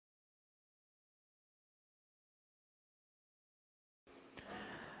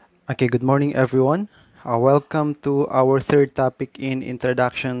Okay, good morning, everyone. Welcome to our third topic in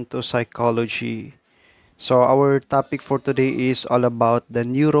Introduction to Psychology. So, our topic for today is all about the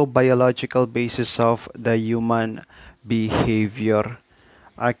neurobiological basis of the human behavior.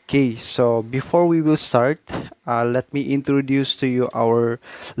 Okay, so before we will start, let me introduce to you our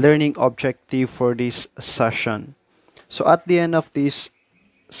learning objective for this session. So, at the end of this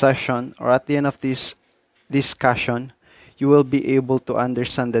session or at the end of this discussion, you will be able to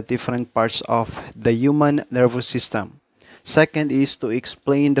understand the different parts of the human nervous system. Second is to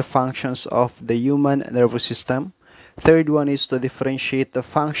explain the functions of the human nervous system. Third one is to differentiate the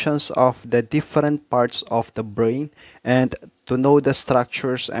functions of the different parts of the brain and to know the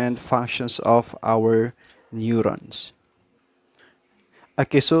structures and functions of our neurons.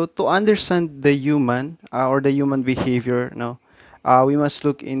 Okay, so to understand the human or the human behavior, no, we must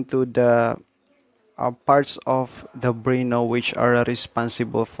look into the parts of the brain now which are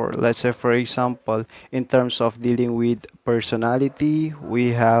responsible for, let's say for example, in terms of dealing with personality, we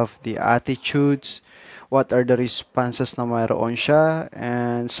have the attitudes, what are the responses na mayroon siya,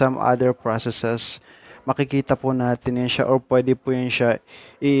 and some other processes. Makikita po natin yan siya or pwede po yan siya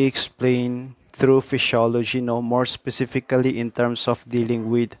i-explain through physiology, no, more specifically in terms of dealing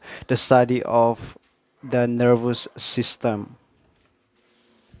with the study of the nervous system.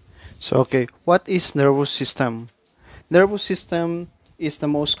 So, okay, what is nervous system? Nervous system is the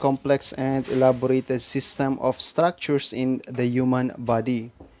most complex and elaborated system of structures in the human body.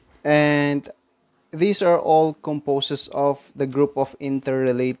 And these are all composes of the group of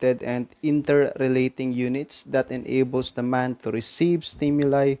interrelated and interrelating units that enables the man to receive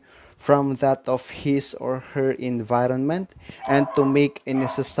stimuli from that of his or her environment and to make a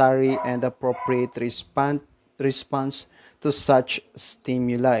necessary and appropriate response to such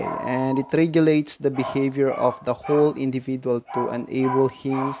stimuli, and it regulates the behavior of the whole individual to enable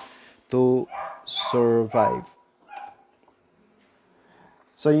him to survive.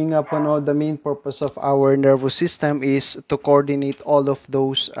 So yun nga po, no, the main purpose of our nervous system is to coordinate all of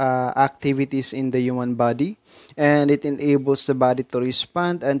those activities in the human body, and it enables the body to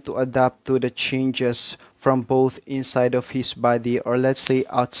respond and to adapt to the changes from both inside of his body or let's say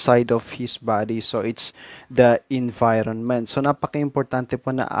outside of his body. So it's the environment. So napaka-importante po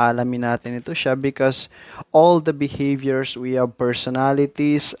na alamin natin ito siya because all the behaviors, we have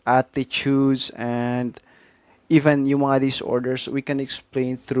personalities, attitudes, and even yung mga disorders, we can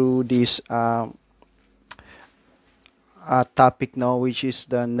explain through this topic now, which is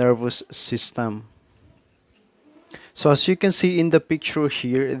the nervous system. So as you can see in the picture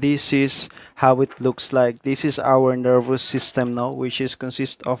here, this is how it looks like. This is our nervous system now, which is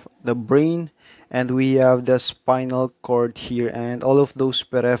consist of the brain, and we have the spinal cord here, and all of those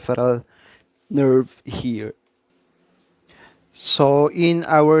peripheral nerve here. So in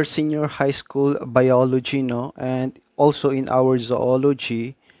our senior high school biology, no, and also in our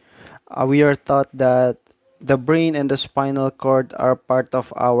zoology, we are taught that the brain and the spinal cord are part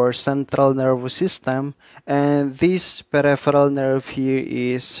of our central nervous system, and this peripheral nerve here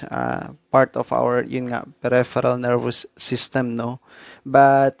is part of our yun nga, peripheral nervous system, no.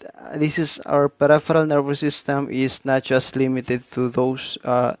 But this is our peripheral nervous system is not just limited to those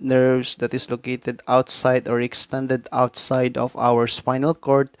nerves that is located outside or extended outside of our spinal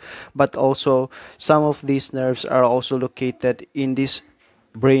cord, but also some of these nerves are also located in this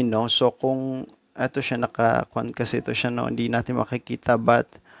brain, no. So kung ito siya naka-con kasi ito siya, no, hindi natin makikita, but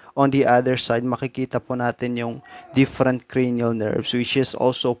on the other side makikita po natin yung different cranial nerves which is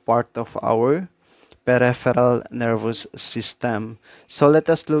also part of our peripheral nervous system. So let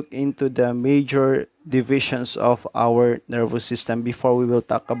us look into the major divisions of our nervous system before we will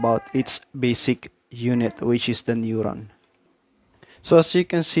talk about its basic unit, which is the neuron. So as you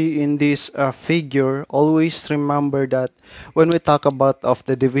can see in this figure, always remember that when we talk about of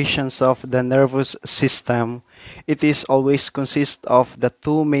the divisions of the nervous system, it is always consist of the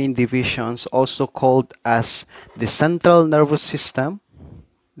two main divisions, also called as the central nervous system,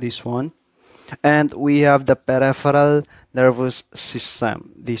 this one, and we have the peripheral nervous system,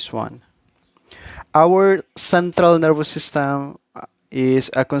 this one. Our central nervous system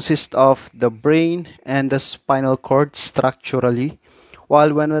is consists of the brain and the spinal cord structurally,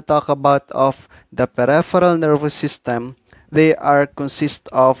 while when we talk about of the peripheral nervous system, they are consist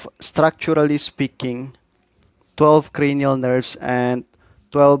of, structurally speaking, 12 cranial nerves and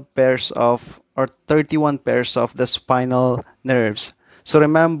 12 pairs of or 31 pairs of the spinal nerves. So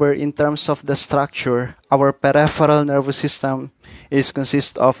remember, in terms of the structure, our peripheral nervous system is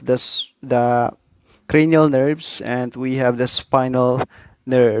consist of the cranial nerves and we have the spinal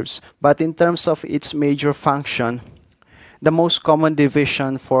nerves. But in terms of its major function, The most common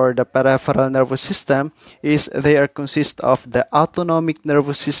division for the peripheral nervous system is they are consist of the autonomic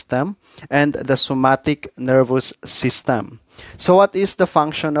nervous system and the somatic nervous system. So what is the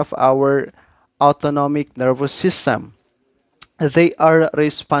function of our autonomic nervous system? They are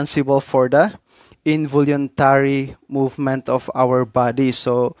responsible for the involuntary movement of our body.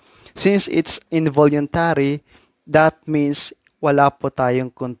 So, since it's involuntary, that means wala po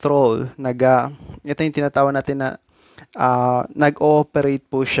tayong control. Ito yung tinatawag natin na nag-ooperate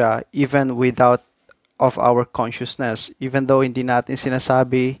po siya even without of our consciousness. Even though hindi natin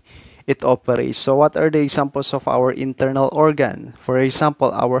sinasabi, it operates. So, what are the examples of our internal organ? For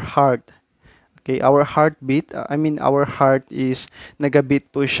example, our heart. Okay, our heartbeat, our heart is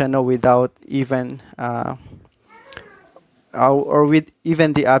nagabit po siya no, without even or with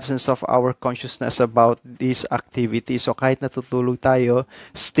even the absence of our consciousness about these activities. So kahit natutulog tayo,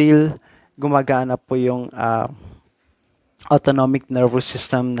 still gumagana po yung autonomic nervous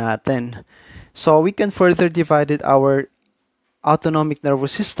system natin. So we can further divide our autonomic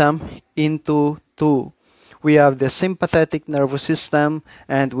nervous system into two. We have the sympathetic nervous system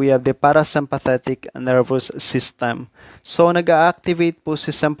and we have the parasympathetic nervous system. So nag-activate po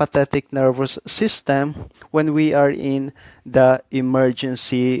si sympathetic nervous system when we are in the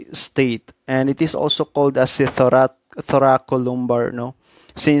emergency state. And it is also called as the thoracolumbar, no?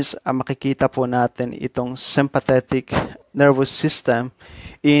 Since makikita po natin itong sympathetic nervous system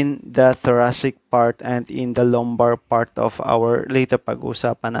in the thoracic part and in the lumbar part of our, later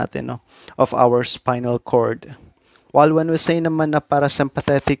pag-usapan natin, no, of our spinal cord. While when we say naman na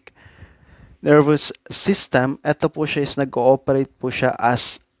parasympathetic nervous system, ito po siya is nag-ooperate po siya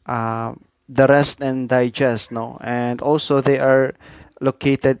as the rest and digest, no? And also they are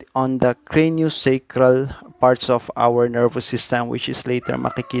located on the craniosacral parts of our nervous system, which is later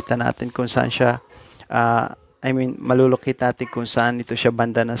makikita natin kung saan siya malulukit natin kung saan ito siya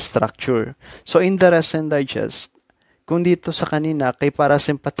banda na structure. So, in the rest and digest, kung dito sa kanina, kay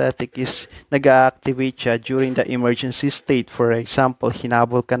parasympathetic is nag-activate siya during the emergency state. For example,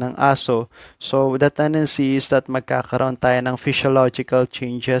 hinabol ka ng aso. So, the tendency is that magkakaroon tayo ng physiological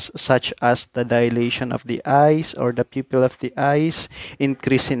changes such as the dilation of the eyes or the pupil of the eyes,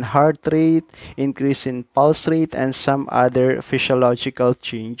 increase in heart rate, increase in pulse rate, and some other physiological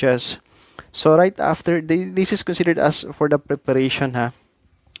changes. So right after, this is considered as for the preparation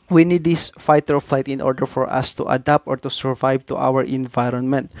we need this fight or flight in order for us to adapt or to survive to our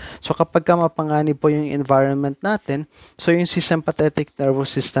environment. So kapag mapanganib po yung environment natin, so yung sympathetic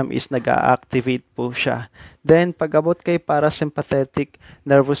nervous system is nag-activate po siya. Then pag abot kay parasympathetic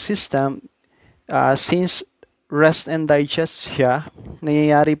nervous system, since rest and digest siya,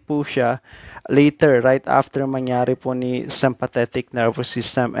 nangyayari po siya later, right after mangyari po ni sympathetic nervous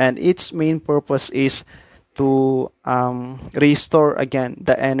system. And its main purpose is to restore again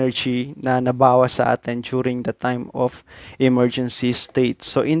the energy na nabawas sa atin during the time of emergency state.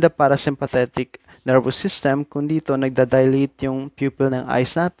 So in the parasympathetic nervous system, kung dito nagda-dilate yung pupil ng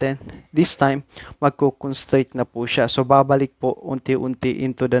eyes natin, this time, magkukonstrict na po siya. So, babalik po unti-unti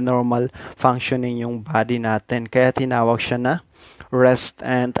into the normal functioning yung body natin. Kaya tinawag siya na rest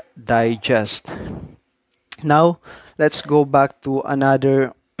and digest. Now, let's go back to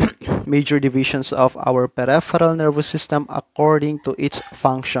another major divisions of our peripheral nervous system according to its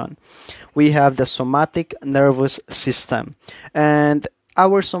function. We have the somatic nervous system. And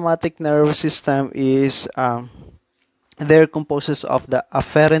our somatic nervous system is they're composed of the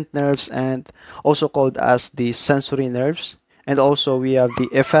afferent nerves and also called as the sensory nerves, and also we have the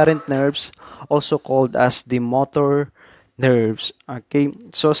efferent nerves also called as the motor nerves. Okay,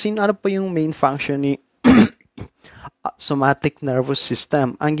 so ano po yung main function ni somatic nervous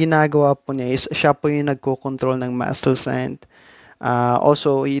system? Ang ginagawa po niya is siya po yung nagko-control ng muscles, and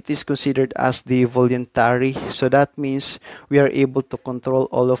also it is considered as the voluntary. So that means we are able to control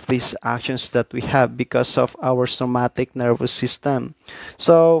all of these actions that we have because of our somatic nervous system.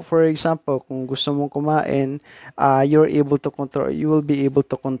 So for example, kung gusto mong kumain, you will be able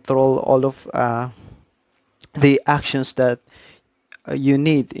to control all of the actions that you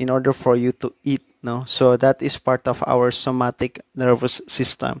need in order for you to eat. No, so that is part of our somatic nervous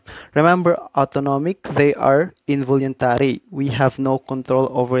system. Remember, autonomic, they are involuntary. We have no control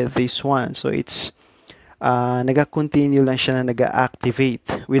over this one. So it's naga-continue lang siya na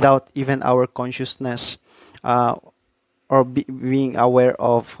naga-activate without even our consciousness or being aware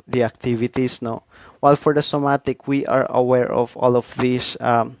of the activities. No, while for the somatic, we are aware of all of these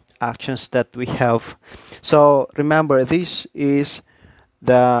actions that we have. So remember, these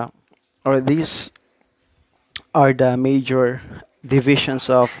are the major divisions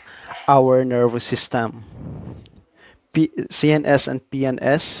of our nervous system. CNS and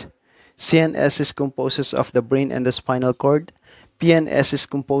PNS. CNS is composed of the brain and the spinal cord. PNS is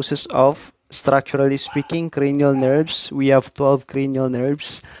composed of, structurally speaking, cranial nerves. We have 12 cranial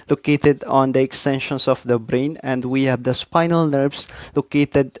nerves located on the extensions of the brain, and we have the spinal nerves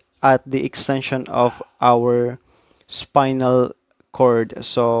located at the extension of our spinal cord.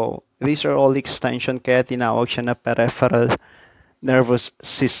 So these are all extension, kaya tinawag siya na peripheral nervous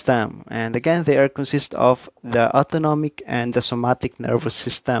system. And again, they are consist of the autonomic and the somatic nervous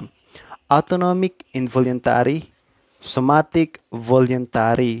system. Autonomic involuntary, somatic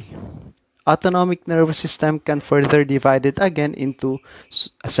voluntary. Autonomic nervous system can further divided again into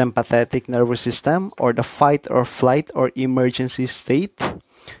sympathetic nervous system, or the fight or flight or emergency state.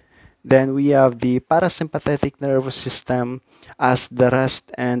 Then we have the parasympathetic nervous system as the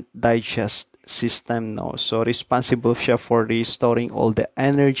rest and digest system, no. So responsible siya for restoring all the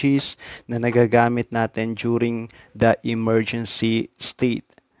energies na nagagamit natin during the emergency state.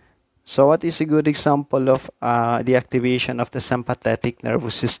 So what is a good example of the activation of the sympathetic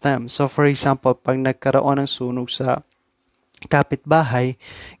nervous system? So for example, pag nagkaroon ng sunog sa kapitbahay,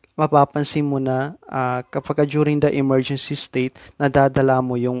 mapapansin mo na kapag during the emergency state, nadadala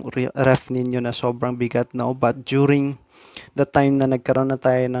mo yung ref ninyo na sobrang bigat, no? But during the time na nagkaroon na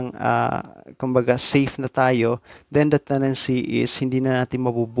tayo ng kumbaga safe na tayo, then the tendency is hindi na natin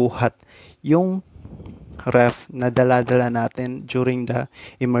mabubuhat yung ref na dala-dala natin during the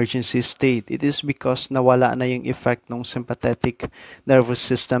emergency state. It is because nawala na yung effect ng sympathetic nervous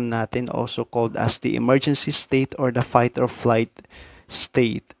system natin, also called as the emergency state or the fight or flight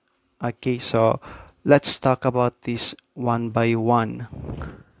state. Okay, so let's talk about this one by one.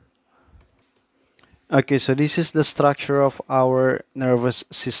 Okay, so this is the structure of our nervous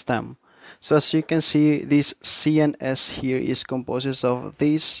system. So as you can see, this CNS here is composed of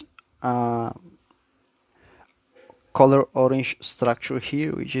this color orange structure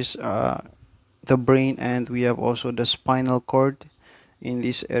here, which is the brain, and we have also the spinal cord in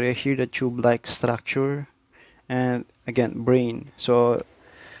this area here, the tube-like structure, and again brain. So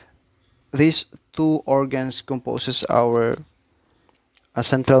these two organs composes our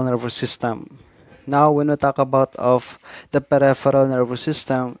central nervous system. Now when we talk about of the peripheral nervous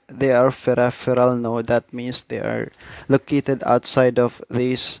system, they are peripheral, no, that means they are located outside of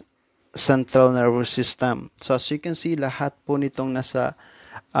this central nervous system. So as you can see, lahat po nitong nasa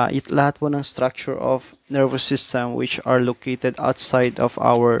lahat po ng structure of nervous system which are located outside of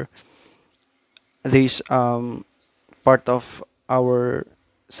our this part of our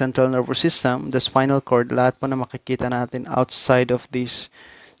central nervous system, the spinal cord, lahat po na makikita natin outside of this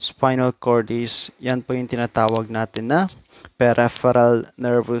spinal cord is yan po yung tinatawag natin na peripheral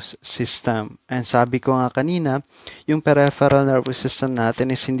nervous system. And sabi ko nga kanina, yung peripheral nervous system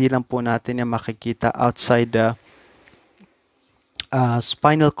natin is hindi lang po natin yung makikita outside the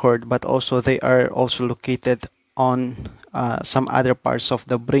spinal cord, but also they are also located on some other parts of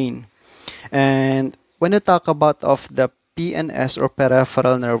the brain. And when you talk about of the PNS or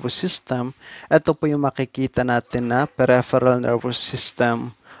peripheral nervous system, ito po yung makikita natin na peripheral nervous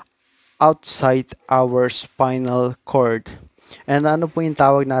system outside our spinal cord. And ano po yung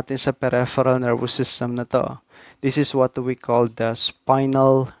tawag natin sa peripheral nervous system na to? This is what we call the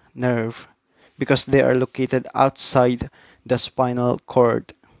spinal nerve because they are located outside the spinal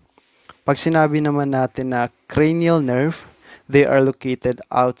cord. Pag sinabi naman natin na cranial nerve, they are located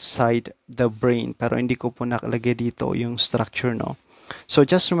outside the brain. Pero hindi ko po nakalagay dito yung structure, no? So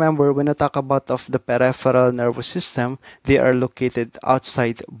just remember, when I talk about of the peripheral nervous system, they are located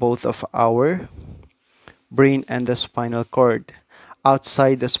outside both of our brain and the spinal cord.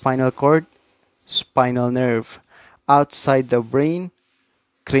 Outside the spinal cord, spinal nerve. Outside the brain,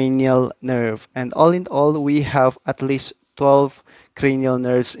 cranial nerve. And all in all, we have at least 12 cranial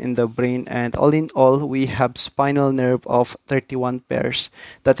nerves in the brain, and all in all, we have spinal nerve of 31 pairs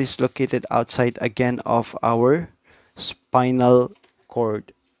that is located outside again of our spinal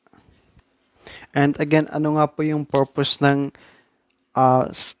cord. And again, ano nga po yung purpose ng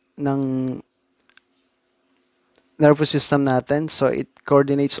nervous system natin? So it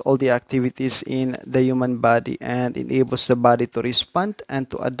coordinates all the activities in the human body and enables the body to respond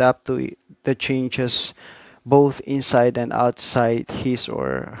and to adapt to the changes both inside and outside his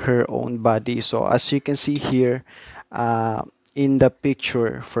or her own body. So as you can see here in the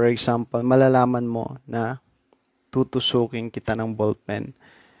picture, for example, malalaman mo na tutusukin kita ng ballpen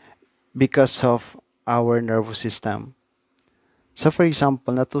because of our nervous system. So for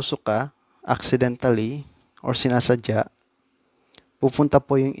example, natusok ka accidentally or sinasadya, pupunta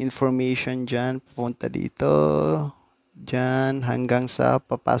po yung information dyan, pupunta dito, dyan, hanggang sa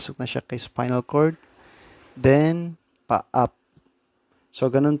papasok na siya kay spinal cord. Then, pa-up.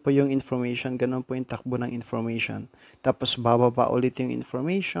 So, ganun po yung information, ganun po yung takbo ng information. Tapos, bababa ulit yung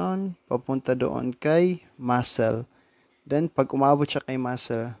information, papunta doon kay muscle. Then, pag umabot siya kay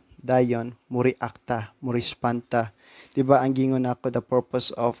muscle, dayon, mo-reacta, mo-respond. Diba, ang gingon ako, the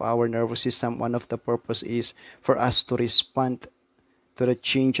purpose of our nervous system, one of the purpose is for us to respond to the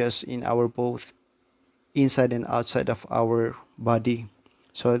changes in our both inside and outside of our body.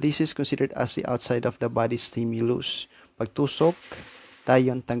 So, this is considered as the outside of the body stimulus. Pagtusok,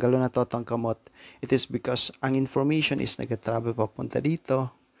 dayon, tanggalo na to ang kamot. It is because ang information is nag-travel papunta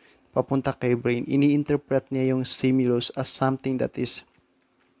dito, papunta kay brain. Ini-interpret niya yung stimulus as something that is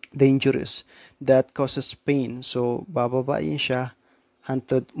dangerous, that causes pain. So, bababain siya,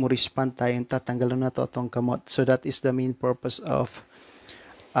 hantod mo respond tayo, tatanggalon na to ang kamot. So, that is the main purpose of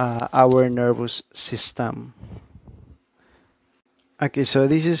our nervous system. Okay, so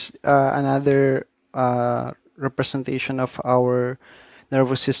this is another representation of our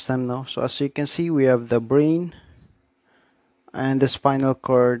nervous system, no? So as you can see, we have the brain and the spinal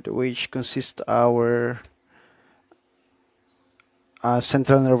cord, which consists our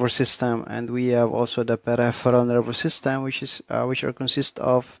central nervous system, and we have also the peripheral nervous system, which consist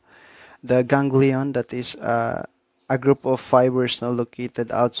of the ganglion, that is a group of fibers now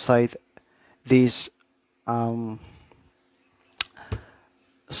located outside this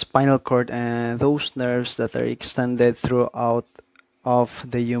spinal cord, and those nerves that are extended throughout of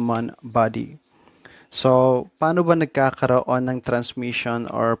the human body. So, paano ba nagkakaroon ng transmission,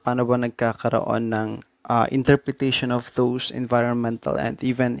 or paano ba nagkakaroon ng interpretation of those environmental and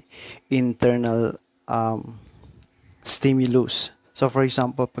even internal stimulus? So, for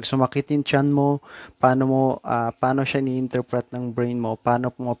example, pag sumakit yung tiyan mo, paano siya ni-interpret ng brain mo?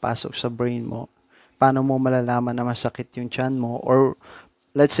 Paano pumapasok sa brain mo? Paano mo malalaman na masakit yung tiyan mo? Or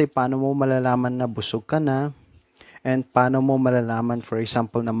let's say, paano mo malalaman na busog ka na? And paano mo malalaman, for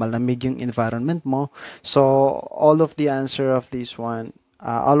example, na malamig yung environment mo? So, all of the answer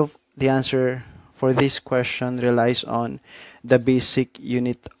for this question relies on the basic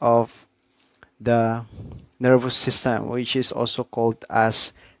unit of the nervous system, which is also called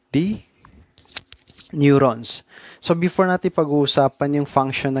as the neurons. So, before natin pag-uusapan yung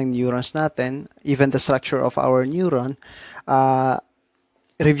function ng neurons natin, even the structure of our neuron,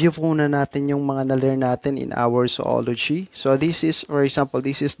 review muna natin yung mga na-learn natin in our zoology. So, this is, for example,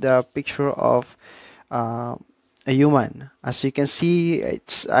 this is the picture of a human. As you can see,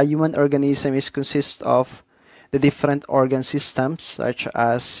 a human organism consists of the different organ systems, such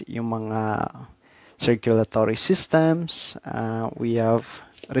as yung mga circulatory systems, we have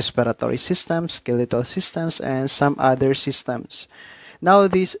respiratory systems, skeletal systems, and some other systems. Now,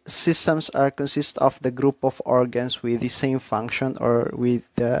 these systems consist of the group of organs with the same function or with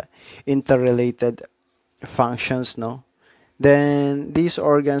the interrelated functions, no? Then, these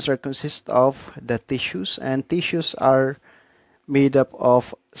organs consist of the tissues, and tissues are made up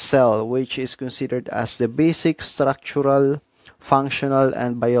of cell, which is considered as the basic structural, functional,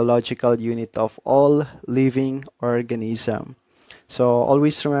 and biological unit of all living organism. So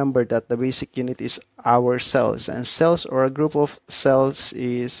always remember that the basic unit is our cells, and cells, or a group of cells,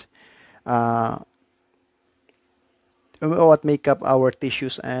 is what make up our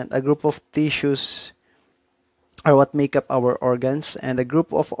tissues, and a group of tissues are what make up our organs, and a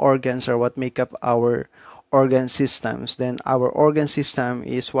group of organs are what make up our organ systems. Then our organ system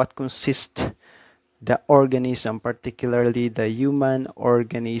is what consists the organism, particularly the human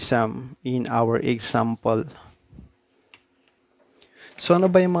organism in our example. So, ano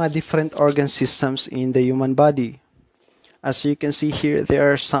ba yung mga different organ systems in the human body? As you can see here,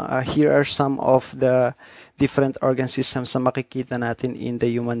 here are some of the different organ systems na makikita natin in the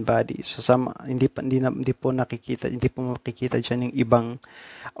human body. So, hindi po makikita dyan yung ibang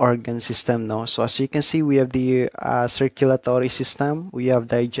organ system, no? So, as you can see, we have the circulatory system, we have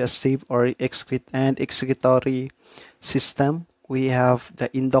digestive or excretory system, we have the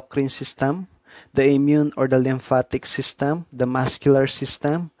endocrine system, the immune or the lymphatic system, the muscular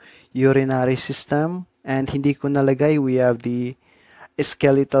system, urinary system, and hindi ko nalagay, we have the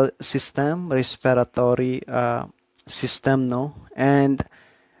skeletal system, respiratory system, no? And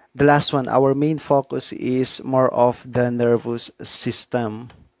the last one, our main focus is more of the nervous system.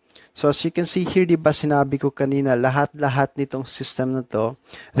 So as you can see here, di ba sinabi ko kanina, lahat-lahat nitong system na to,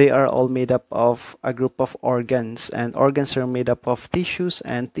 they are all made up of a group of organs, and organs are made up of tissues,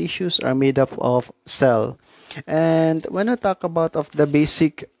 and tissues are made up of cell. And when we talk about of the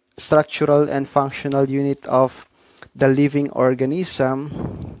basic structural and functional unit of the living organism,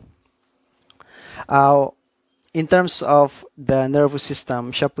 in terms of the nervous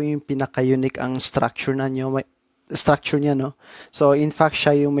system, siya po yung pinaka-unique ang structure na nyo. structure niya, no? So, in fact,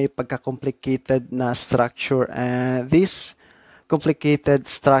 siya yung may pagka-complicated na structure. And this complicated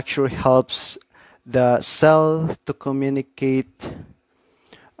structure helps the cell to communicate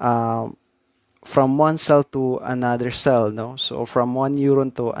um, from one cell to another cell, no? So, from one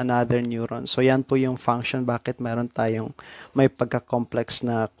neuron to another neuron. So, yan po yung function bakit meron tayong may pagka-complex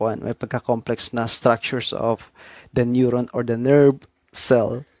na may pagka-complex na structures of the neuron or the nerve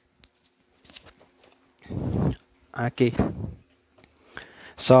cell. Okay.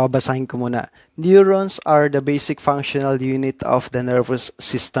 So, basahin ko muna. Neurons are the basic functional unit of the nervous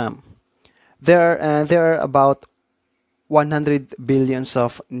system. There are about 100 billions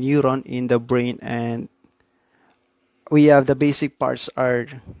of neuron in the brain, and we have the basic parts are,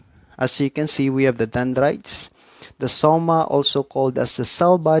 as you can see, we have the dendrites, the soma, also called as the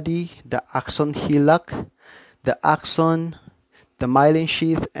cell body, the axon hillock, the axon, the myelin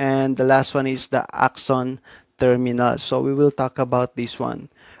sheath, and the last one is the axon terminal. So we will talk about this one.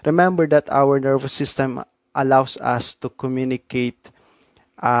 Remember that our nervous system allows us to communicate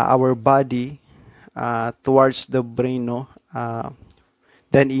our body towards the brain, no?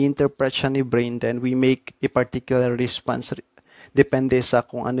 Then i-interpret siya ni brain, then we make a particular response depende sa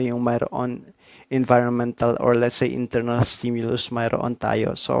kung ano yung mayroon environmental or let's say internal stimulus mayroon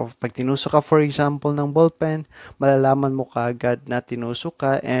tayo. So, pag tinusok ka for example ng ballpen, malalaman mo kaagad na tinusok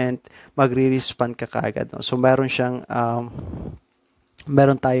ka and magre-respond ka kaagad. No? So, meron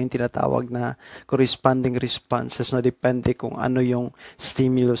tayong tinatawag na corresponding responses na depende kung ano yung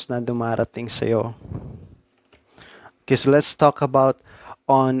stimulus na dumarating sa'yo. Okay, so let's talk about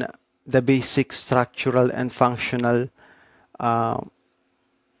on the basic structural and functional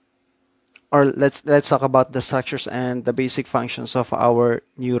or let's talk about the structures and the basic functions of our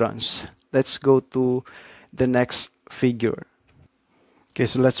neurons. Let's go to the next figure. Okay,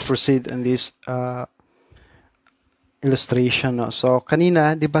 so let's proceed in this illustration. No? So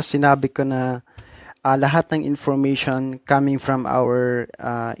kanina, di ba sinabi ko na lahat ng information coming from our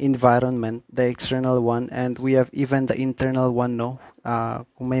environment, the external one, and we have even the internal one, no?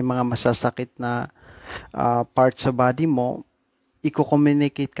 Kung may mga masasakit na parts sa body mo,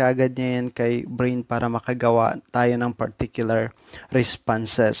 i-communicate kaagad niya yan kay brain para makagawa tayo ng particular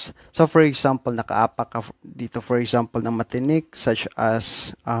responses. So for example, nakaapak ka dito for example ng matinik such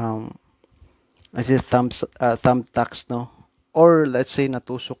as thumbtacks, no? Or let's say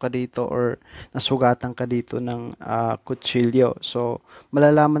natusok ka dito or nasugatan ka dito ng kutsilyo. So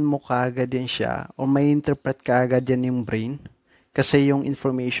malalaman mo kaagad yan siya o may interpret kaagad yan yung brain kasi yung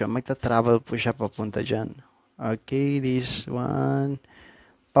information magta-travel po siya papunta dyan. Okay, this one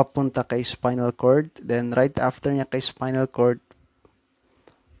papunta kay spinal cord. Then right after niya kay spinal cord,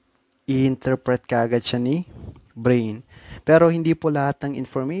 i-interpret kaagad siya ni brain. Pero hindi po lahat ng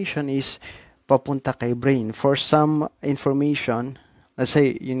information is papunta kay brain. For some information, let's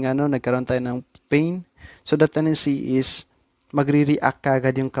say, yun nga no, nagkaroon tayo ng pain. So the tendency is magre-react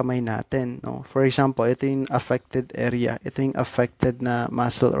kaagad yung kamay natin. No? For example, ito yung affected area. Ito yung affected na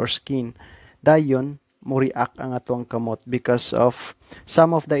muscle or skin. Dayon, mo react ang atong kamot because of some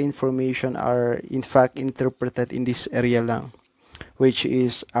of the information are in fact interpreted in this area lang, which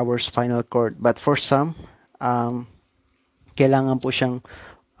is our spinal cord. But for some, kailangan po siyang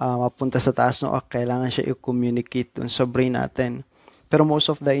mapunta sa taas, no? Kailangan siya i-communicate dun sa brain natin. Pero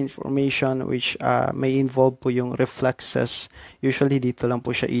most of the information which may involve po yung reflexes, usually dito lang po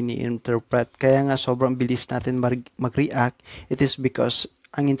siya ini-interpret. Kaya nga sobrang bilis natin mag-react. It is because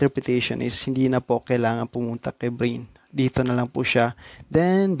ang interpretation is hindi na po kailangan pumunta kay brain. Dito na lang po siya.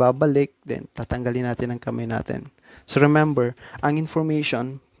 Then, babalik. Then, tatanggalin natin ang kamay natin. So, remember, ang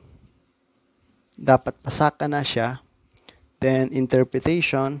information, dapat pasaka na siya. Then,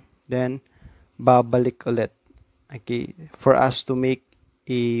 interpretation. Then, babalik ulit. Okay? For us to make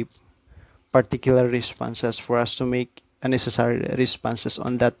a particular responses. For us to make unnecessary responses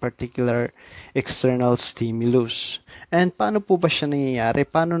on that particular external stimulus. And paano po ba siya nangyayari?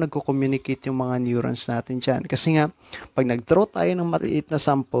 Paano nagko-communicate yung mga neurons natin dyan? Kasi nga, pag nag-draw tayo ng maliit na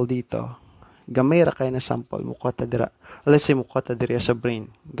sample dito, gamay ra kayo na sample, mukha dira. Let's say mukha dira sa brain.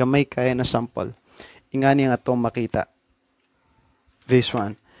 Gamay kayo na sample. Ingani nga itong makita. This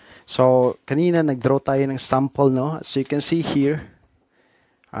one. So, kanina nag-draw tayo ng sample, no? So, you can see here,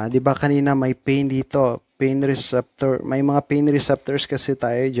 di ba kanina may pain dito? Pain receptor. May mga pain receptors kasi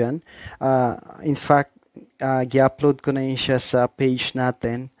tayo dyan. In fact, gi-upload ko na yun siya sa page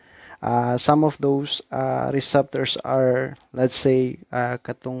natin. Some of those receptors are, let's say,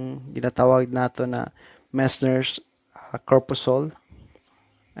 katong ginatawag nato na Meissner's corpuscle.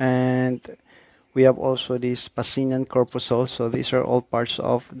 And We have also these Pacinian corpuscles. So these are all parts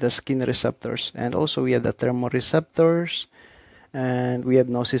of the skin receptors. And also we have the thermoreceptors and we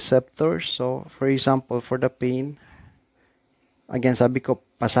have nociceptors. So for example, for the pain, again, sabi ko,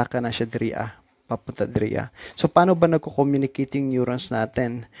 pasaka na siya diri papunta diri So paano ba nagko-communicate yung neurons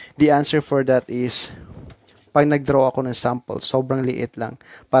natin? The answer for that is, pag nag-draw ako ng sample, sobrang liit lang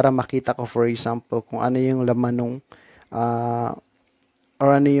para makita ko, for example, kung ano yung laman nung or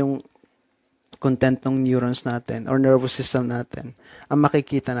ano yung content ng neurons natin or nervous system natin. Ang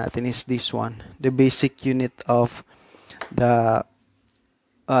makikita natin is this one, the basic unit of the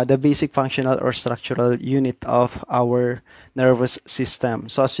basic functional or structural unit of our nervous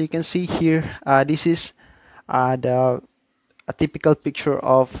system. So as you can see here, this is a typical picture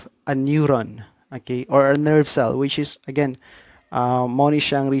of a neuron, okay, or a nerve cell, which is again, mo ni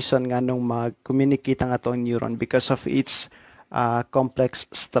siyang reason nga nung mag-communicate ang atong neuron because of its complex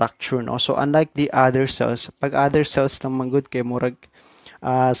structure, no? So unlike the other cells, pag other cells naman good kay murag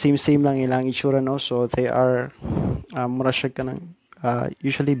same lang ilang itsura, no? So they are mura siya kanang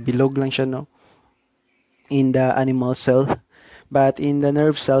usually bilog lang siya, no, in the animal cell, but in the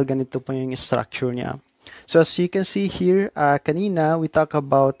nerve cell ganito po yung structure niya. So as you can see here, kanina we talk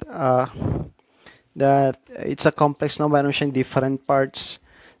about that it's a complex, no, meron siyang different parts.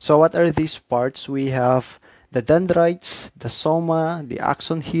 So what are these parts? We have the dendrites, the soma, the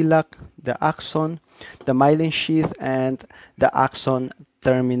axon hillock, the axon, the myelin sheath, and the axon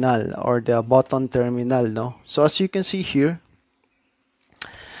terminal or the button terminal, no? So as you can see here,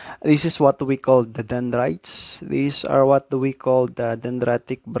 this is what we call the dendrites. These are what we call the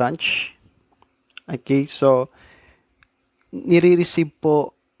dendritic branch. Okay, so nire-receive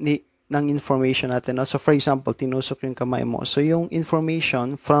po ng information natin, no? So for example, tinusok yung kamay mo. So yung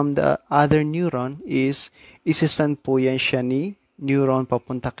information from the other neuron is isisend po yan siya ni neuron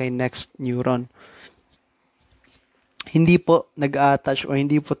papunta kay next neuron. Hindi po nag-attach or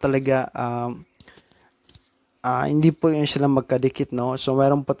hindi po talaga hindi po yan sila magkadikit, no? So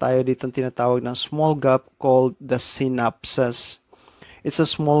meron po tayo dito tinatawag ng small gap called the synapses. It's a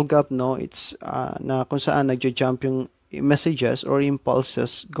small gap, no? It's na kung saan nagja-jump yung messages or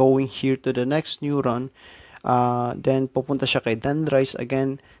impulses going here to the next neuron. Then pupunta siya kay dendrites.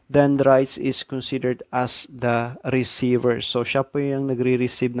 Again, dendrites is considered as the receiver. So siya po yung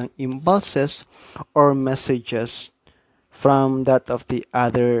nagre-receive ng impulses or messages from that of the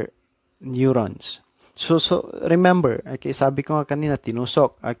other neurons. So remember, okay, sabi ko nga kanina,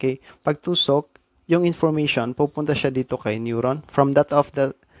 tinusok, okay? Pag tusok, yung information, pupunta siya dito kay neuron from that of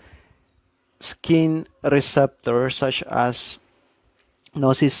the skin receptor such as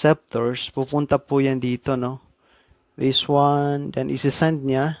nociceptors, pupunta po yan dito, no? This one, then isisend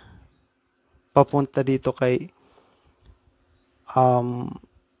niya, papunta dito kay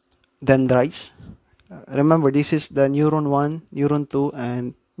dendrites. Remember, this is the neuron 1, neuron 2,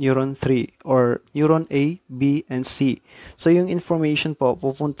 and neuron 3 or neuron A, B, and C. So yung information po,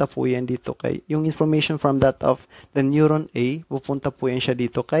 pupunta po yan dito kay, yung information from that of the neuron A, pupunta po yan siya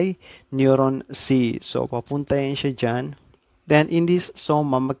dito kay neuron C. So papunta yan siya dyan. Then in this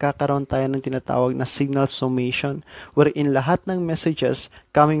soma, magkakaroon tayo ng tinatawag na signal summation wherein lahat ng messages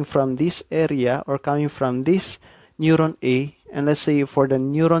coming from this area or coming from this neuron A, and let's say for the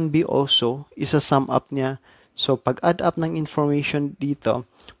neuron B also, isa-sum up niya. So pag add up ng information dito,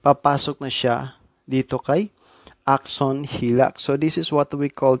 papasok na siya dito kay axon hillock. So this is what we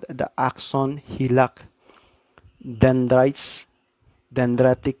call the axon hillock. Dendrites,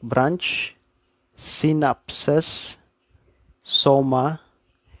 dendritic branch, synapses, soma,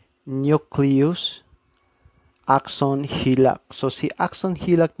 nucleus, axon hillock. So si axon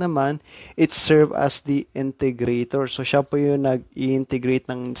hillock naman, it serve as the integrator. So siya po yung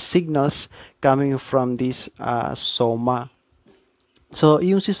nag-integrate ng signals coming from this soma. So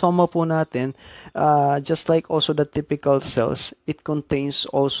yung si soma po natin, just like also the typical cells, it contains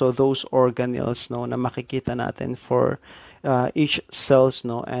also those organelles, no, na makikita natin for each cells,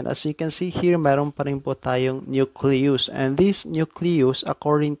 no. And as you can see here, meron pa rin po tayong nucleus, and this nucleus,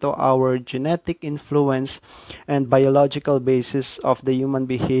 according to our genetic influence and biological basis of the human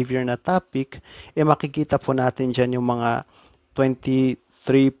behavior na topic, makikita po natin dyan yung mga 23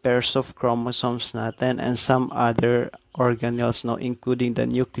 pairs of chromosomes natin and some other organelles, no, including the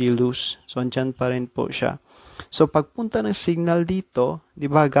nucleus. So andyan pa rin po siya. So pagpunta ng signal dito, di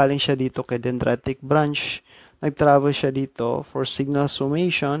ba galing siya dito kay dendritic branch, nag-travel siya dito for signal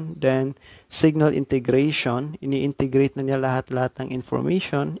summation, then signal integration, ini-integrate na niya lahat-lahat ng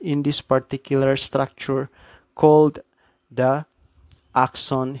information in this particular structure called the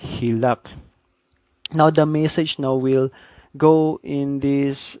axon hillock. Now the message now will go in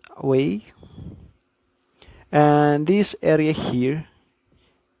this way. And this area here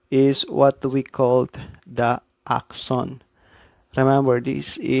is what we called the axon. Remember,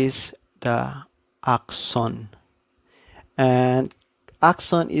 this is the axon. And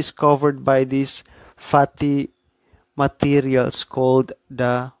axon is covered by these fatty materials called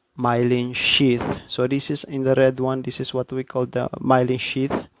the myelin sheath. So this is in the red one, this is what we call the myelin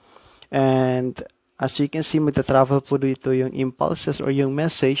sheath. And as you can see, magta-travel po dito yung impulses or yung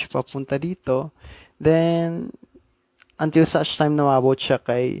message papunta dito. Then, until such time na mabot siya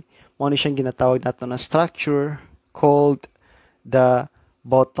kay muna siyang ginatawag nato na structure called the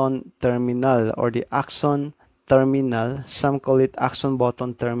button terminal or the axon terminal. Some call it axon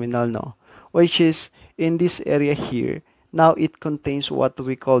button terminal, no? Which is in this area here. Now it contains what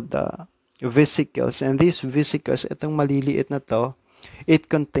we call the vesicles. And these vesicles, itong maliliit na to, it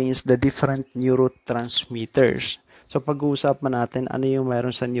contains the different neurotransmitters. So pag-uusapan natin ano yung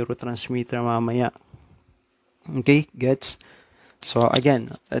meron sa neurotransmitter mamaya. Okay, gets? So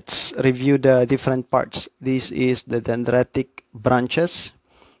again, let's review the different parts. This is the dendritic branches.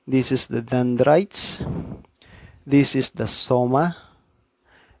 This is the dendrites. This is the soma.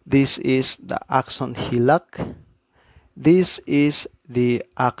 This is the axon hillock. This is the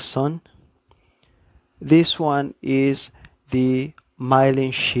axon. This one is the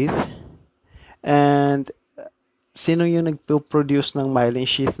myelin sheath. And sino yung nagpo-produce ng myelin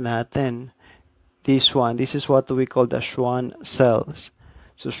sheath natin? This one. This is what we call the Schwann cells.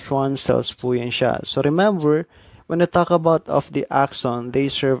 So Schwann cells po yan siya. So remember, when we talk about of the axon, they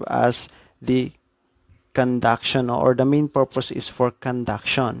serve as the conduction, or the main purpose is for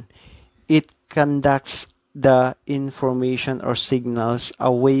conduction. It conducts the information or signals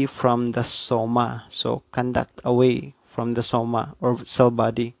away from the soma. So conduct away from the soma or cell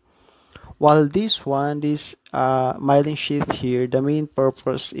body. While this one, this myelin sheath here, the main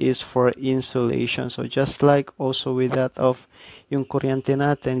purpose is for insulation. So just like also with that of yung kuryente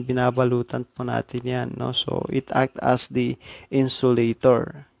natin, binabalutan po natin yan, no? So it acts as the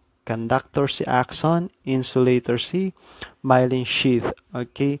insulator. Conductor si axon, insulator si myelin sheath.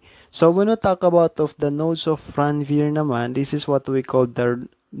 Okay? So when we talk about of the nodes of Ranvier naman, this is what we call the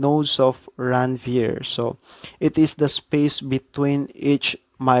nodes of Ranvier. So it is the space between each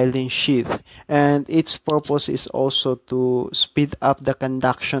myelin sheath, and its purpose is also to speed up the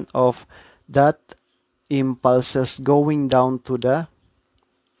conduction of that impulses going down to the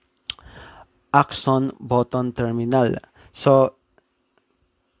axon button terminal. So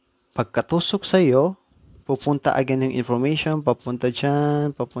pagkatusok sa iyo, pupunta again yung information, papunta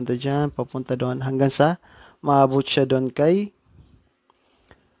dyan, papunta doon, hanggang sa maabot siya doon kay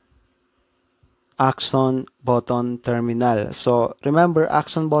axon button terminal. So remember,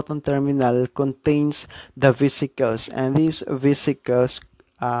 axon button terminal contains the vesicles, and these vesicles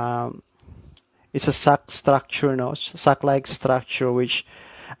is a sac structure, no? Sac-like structure which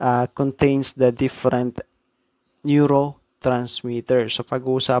contains the different neurotransmitter. So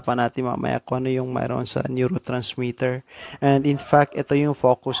pag-uusapan natin mamaya kung ano yung mayroon sa neurotransmitter. And in fact, ito yung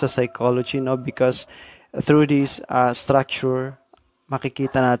focus sa psychology, no? Because through this structure,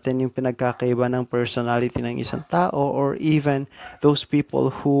 makikita natin yung pinagkakaiba ng personality ng isang tao, or even those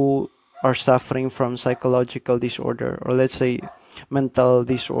people who are suffering from psychological disorder, or let's say mental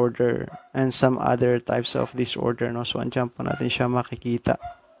disorder and some other types of disorder, no? So andyan po natin siya makikita.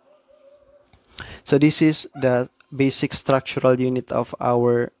 So this is the basic structural unit of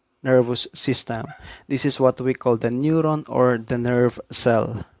our nervous system. This is what we call the neuron or the nerve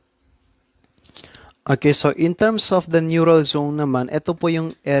cell. Okay, so in terms of the neural zone naman, ito po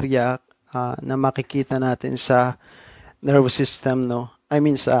yung area na makikita natin sa nervous system, no? I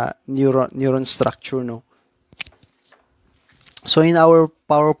mean sa neuron structure, no? So in our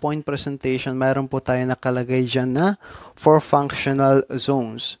PowerPoint presentation, mayroon po tayo nakalagay dyan na 4 functional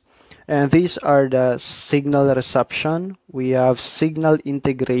zones. And these are the signal reception, we have signal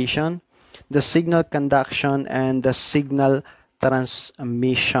integration, the signal conduction, and the signal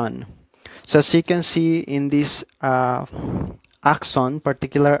transmission. So as you can see in this axon,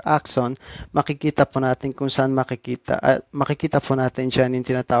 particular axon, makikita po natin kung saan makikita po natin dyan yung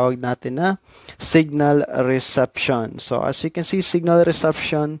tinatawag natin na signal reception. So as you can see, signal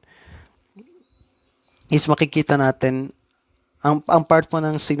reception is makikita natin, ang part po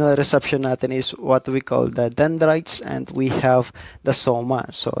ng signal reception natin is what we call the dendrites, and we have the soma.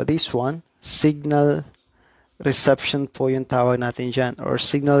 So this one, signal reception po yung tawag natin dyan, or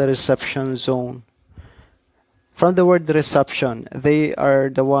signal reception zone. From the word reception, they are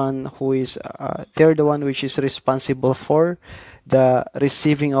the one who is, they're the one which is responsible for the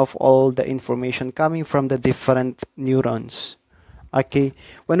receiving of all the information coming from the different neurons. Okay,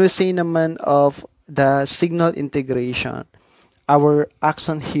 when we say naman of the signal integration, our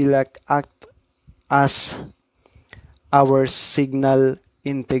axon hillock act as our signal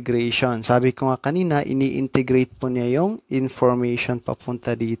integration. Sabi ko nga kanina, ini-integrate po niya yung information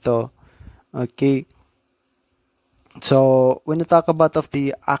papunta dito. Okay. So, when you talk about of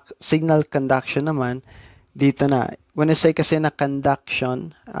the signal conduction naman, dito na. When I say kasi na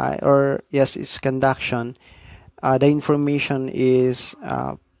conduction, or yes, it's conduction, the information is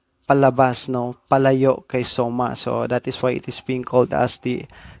palabas, no? Palayo kay soma. So, that is why it is being called as the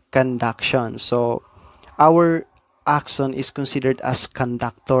conduction. So, our axon is considered as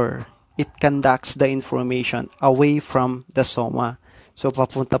conductor. It conducts the information away from the soma. So,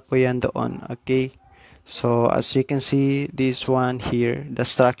 papunta po yan doon. Okay? So, as you can see, this one here, the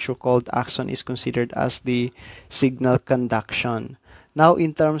structure called axon is considered as the signal conduction. Now,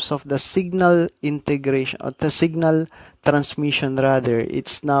 in terms of the signal integration, or the signal transmission rather,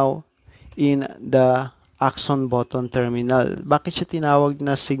 it's now in the axon button terminal. Bakit siya tinawag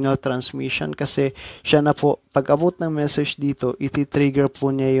na signal transmission? Kasi siya na po, pag abot ng message dito, iti-trigger po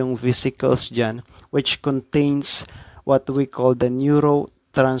niya yung vesicles dyan, which contains what we call the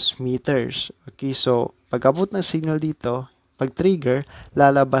neurotransmitters. Okay, so pag abot ng signal dito, pag trigger,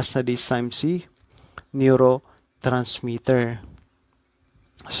 lalabas na this time si neurotransmitter.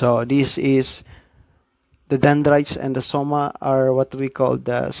 So this is the dendrites and the soma are what we call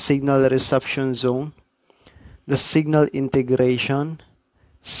the signal reception zone, the signal integration,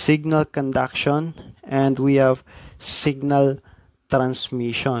 signal conduction, and we have signal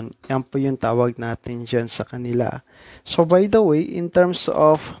transmission. Yan po yung tawag natin dyan sa kanila. So by the way, in terms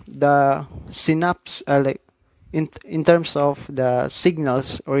of the synapse, in terms of the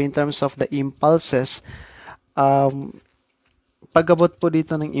signals or in terms of the impulses, pag-abot po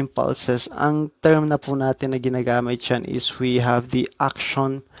dito ng impulses, ang term na po natin na ginagamit dyan is we have the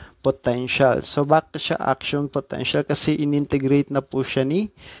action potential. So, bakit siya action potential? Kasi in-integrate na po siya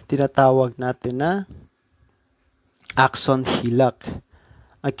ni tinatawag natin na axon hillock.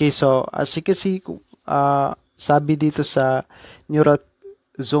 Okay, so as you can see, sabi dito sa neural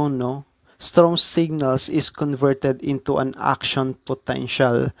zone, no, strong signals is converted into an action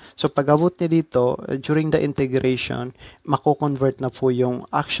potential. So, pag-abot niya dito, during the integration, mako-convert na po yung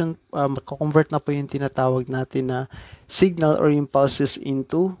action, mako-convert na po yung tinatawag natin na signal or impulses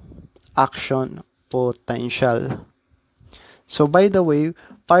into action potential. So, by the way,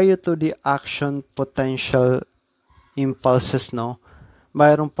 prior to the action potential impulses, no,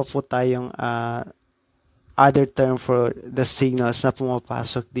 mayroon pa po tayong other term for the signals na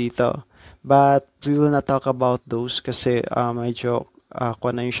pumapasok dito. But we will not talk about those kasi medyo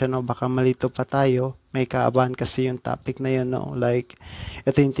kung ano yun siya, no? Baka malito pa tayo. May kaabahan kasi yung topic na yun, no? Like,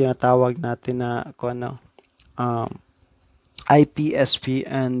 ito yung tinatawag natin na kung ano, IPSP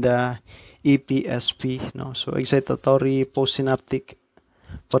and EPSP, no? So, excitatory postsynaptic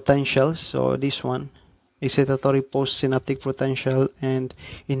potential. So, this one, excitatory postsynaptic potential and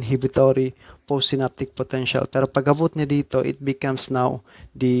inhibitory postsynaptic potential. Pero pag abot niya dito, it becomes now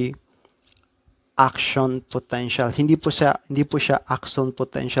the action potential. Hindi po siya axon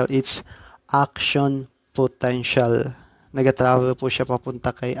potential, it's action potential. Nag-travel po siya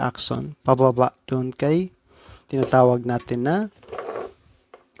papunta kay axon, pababa doon kay tinatawag natin na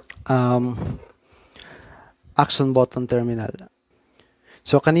axon button terminal.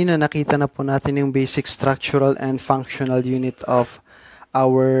 So kanina nakita na po natin yung basic structural and functional unit of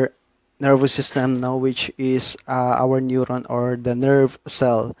our nervous system now, which is our neuron or the nerve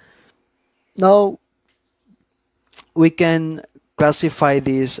cell. Now, we can classify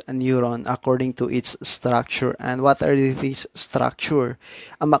this neuron according to its structure. And what are these structure?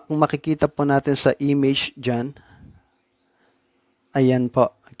 Kung makikita po natin sa image dyan, ayan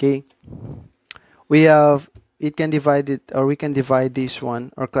po, okay? We can divide this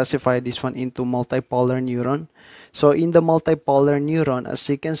one or classify this one into multipolar neuron. So in the multipolar neuron, as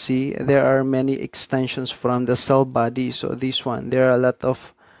you can see, there are many extensions from the cell body. So this one, there are a lot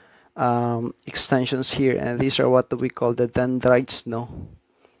of extensions here, and these are what we call the dendrites, no?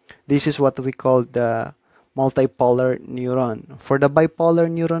 This is what we call the multipolar neuron. For the bipolar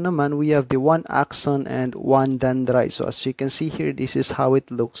neuron naman, we have the one axon and one dendrite. So as you can see here, this is how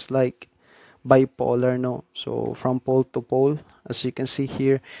it looks like, bipolar, no? So from pole to pole, as you can see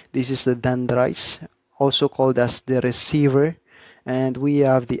here, this is the dendrites, also called as the receiver, and we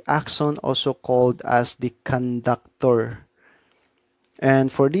have the axon, also called as the conductor.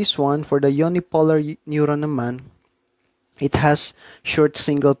 And for this one, for the unipolar neuron naman, it has short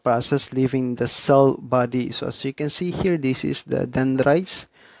single process leaving the cell body. So as you can see here, this is the dendrites,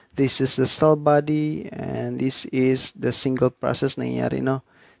 this is the cell body, and this is the single process nangyayari, no?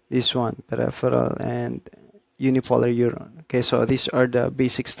 this one, peripheral and unipolar neuron. Okay, so these are the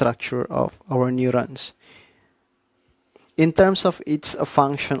basic structure of our neurons. In terms of its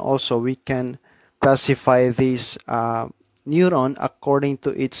function also, we can classify this neuron according to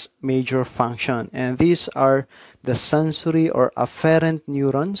its major function. And these are the sensory or afferent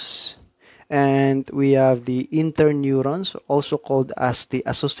neurons. And we have the interneurons, also called as the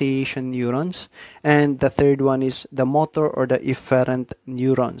association neurons. And the third one is the motor or the efferent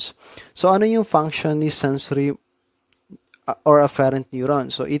neurons. So ano yung function ni sensory or afferent neuron?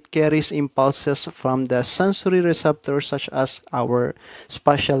 So it carries impulses from the sensory receptors such as our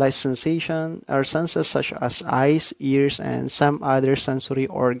spatialized sensation, our senses such as eyes, ears, and some other sensory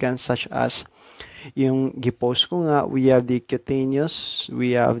organs such as yung gipost ko nga, we have the cutaneous,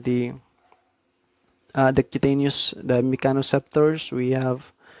 we have the cutaneous, the mechanoreceptors, we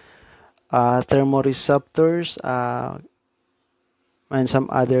have thermoreceptors, and some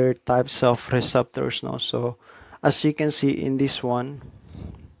other types of receptors, no? So as you can see in this one,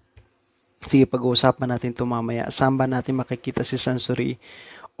 sige, pag-uusapan natin ito mamaya. Saan ba natin makikita si sensory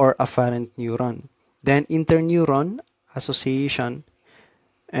or afferent neuron? Then, interneuron, association,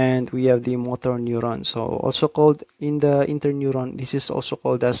 and we have the motor neuron. So, also called in the interneuron, this is also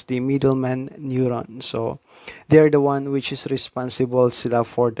called as the middleman neuron. So, they are the one which is responsible sila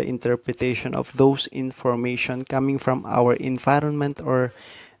for the interpretation of those information coming from our environment or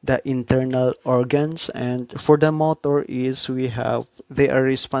the internal organs. And for the motor is they are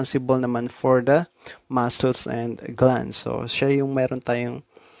responsible naman for the muscles and glands. So siya yung meron tayong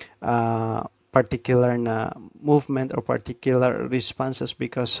particular na movement or particular responses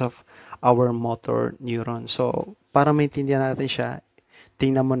because of our motor neuron. So para maintindihan natin siya,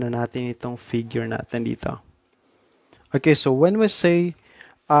 tingnan muna natin itong figure natin dito. Okay, so when we say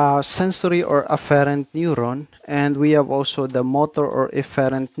sensory or afferent neuron, and we have also the motor or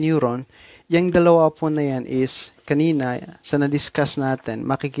efferent neuron, yung dalawa po na yan is, kanina, sa na-discuss natin,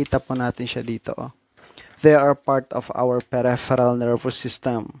 makikita po natin siya dito. They are part of our peripheral nervous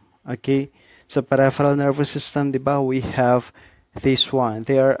system. Okay? Sa peripheral nervous system, di ba, we have this one.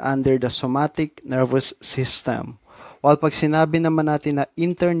 They are under the somatic nervous system. While pag sinabi naman natin na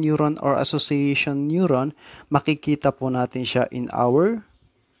interneuron or association neuron, makikita po natin siya in our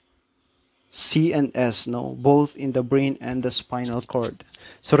CNS, no, both in the brain and the spinal cord.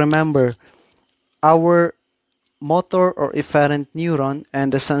 So remember, our motor or efferent neuron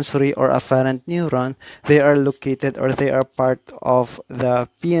and the sensory or afferent neuron, they are located or they are part of the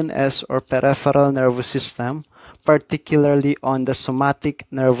PNS or peripheral nervous system, particularly on the somatic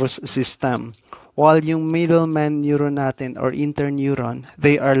nervous system. While yung middleman neuron natin or interneuron,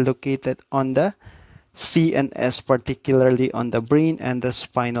 they are located on the CNS, particularly on the brain and the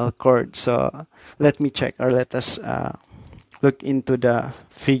spinal cord. So let me check, or let us look into the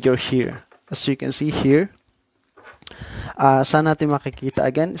figure here. As you can see here, saan natin makikita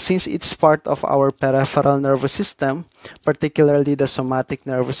again, since it's part of our peripheral nervous system, particularly the somatic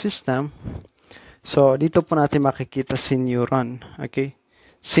nervous system, so dito po natin makikita si neuron. Okay,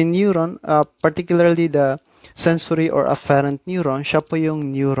 si neuron, particularly the sensory or afferent neuron, siya po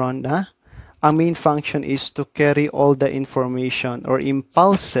yung neuron na ang main function is to carry all the information or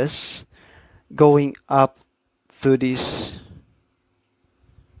impulses going up to this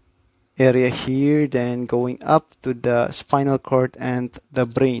area here, then going up to the spinal cord and the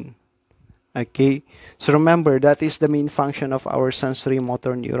brain. Okay, so remember, that is the main function of our sensory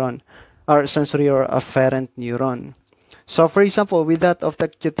motor neuron, or sensory or afferent neuron. So for example, with that of the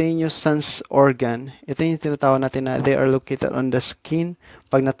cutaneous sense organ, ito yung tinatawag natin na they are located on the skin.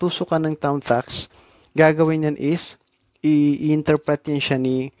 Pag natusukan ng thumbtacks, gagawin yan is i-interpret yan siya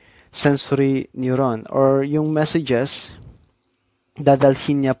ni sensory neuron, or yung messages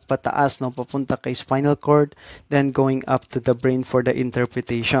dadalhin niya pataas, no, papunta kay spinal cord, then going up to the brain for the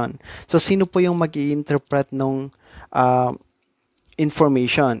interpretation. So sino po yung mag-i-interpret nung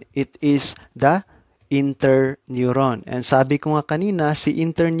information? It is the interneuron. And sabi ko nga kanina, si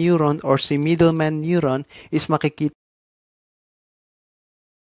interneuron or si middleman neuron is makikita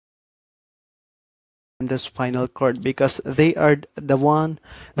in the spinal cord because they are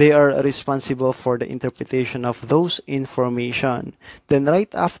responsible for the interpretation of those information. Then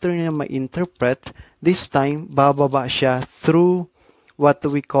right after niya ma-interpret, this time bababa siya through what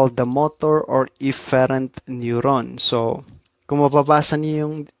we call the motor or efferent neuron. So kung mababasa niyo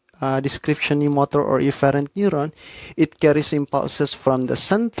yung description ni motor or efferent neuron, it carries impulses from the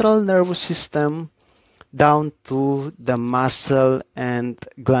central nervous system down to the muscle and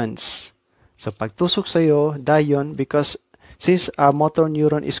glands. So pagtusok sa'yo, dayon, because Since a motor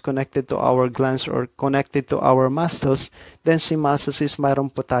neuron is connected to our glands or connected to our muscles, then si muscles is mayroon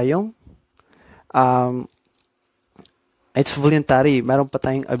po tayong um, it's voluntary. Meron pa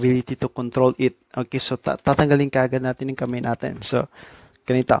tayong ability to control it. Okay, so tatanggalin kagad natin yung kamay natin. So,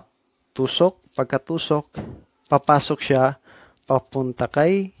 ganito. Tusok, pagkatusok, papasok siya papunta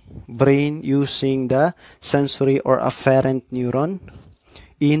kay brain using the sensory or afferent neuron.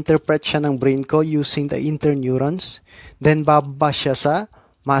 I-interpret siya ng brain ko using the interneurons. Then, bababa siya sa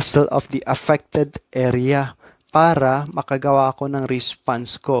muscle of the affected area para makagawa ako ng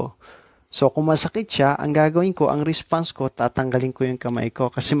response ko. So, kung masakit siya, ang gagawin ko, ang response ko, tatanggalin ko yung kamay ko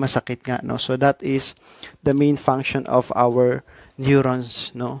kasi masakit nga, no? So, that is the main function of our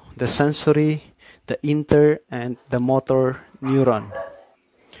neurons, no? The sensory, the inter, and the motor neuron.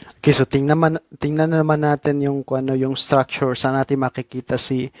 Okay, so tingnan naman natin yung yung structure. Saan natin makikita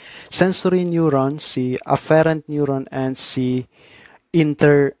si sensory neuron, si afferent neuron, and si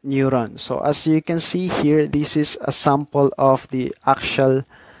interneuron. So, as you can see here, this is a sample of the actual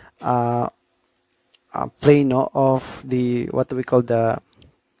plano of the what we call the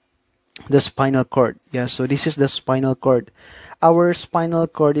spinal cord. Yeah, so this is the spinal cord. Our spinal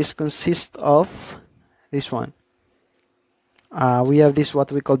cord is consist of this one. We have this what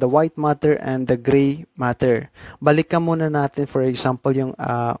we call the white matter and the gray matter. Balikan muna natin for example yung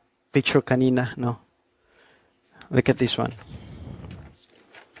picture kanina, no? Look at this one.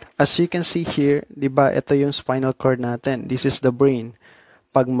 As you can see here, di ba, ito yung spinal cord natin. This is the brain.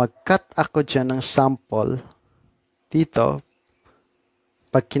 Pag mag-cut ako dyan ng sample, dito,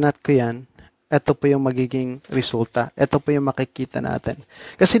 pag kinat ko yan, ito po yung magiging resulta. Ito po yung makikita natin.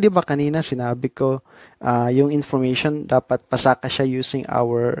 Kasi di ba kanina sinabi ko, yung information dapat pasaka siya using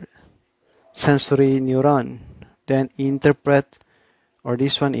our sensory neuron. Then interpret, or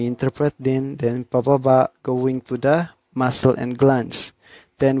this one interpret din, then pababa going to the muscle and glands.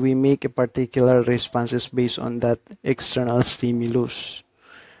 Then we make a particular responses based on that external stimulus.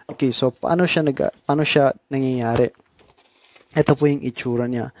 Okay, so paano siya nangyayari? Ito po yung itsura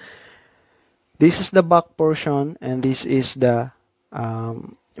niya. This is the back portion and this is the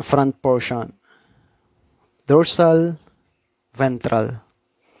front portion. Dorsal, ventral.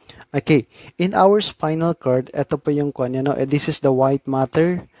 Okay, in our spinal cord, ito po yung no? This is the white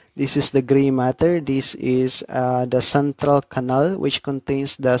matter, this is the gray matter, this is the central canal which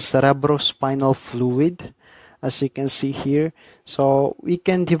contains the cerebrospinal fluid, as you can see here. So we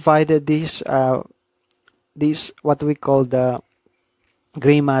can divide this what we call the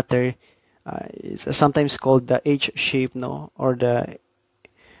gray matter. It's sometimes called the H shape, no, or the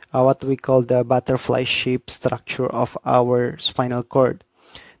what we call the butterfly shape structure of our spinal cord.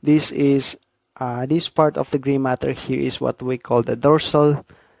 This is this part of the gray matter here is what we call the dorsal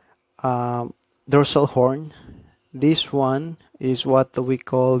horn. This one is what we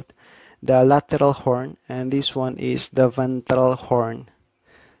call the lateral horn, and this one is the ventral horn.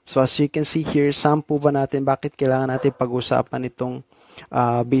 So as you can see here, saan po ba natin, bakit kailangan natin pag-usapan itong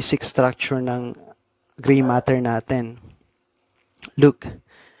basic structure ng gray matter natin? Look,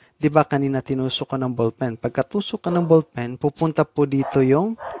 di ba kanina tinusok ko ng ballpen? Pagkatusok ka ng ballpen, pupunta po dito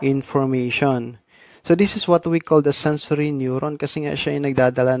yung information. So this is what we call the sensory neuron kasi nga siya yung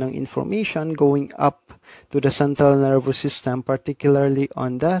nagdadala ng information going up to the central nervous system, particularly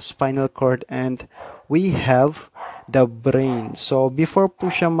on the spinal cord, and we have the brain. So before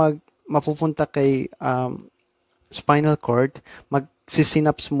po siya mapupunta kay spinal cord,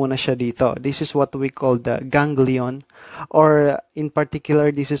 magsisynapse muna siya dito. This is what we call the ganglion, or in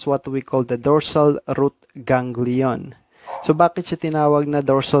particular, this is what we call the dorsal root ganglion. So bakit siya tinawag na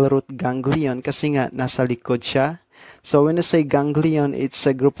dorsal root ganglion? Kasi nga nasa likod siya. So when I say ganglion, it's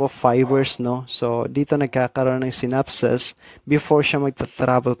a group of fibers, no? So dito nagkakaroon ng synapses before siya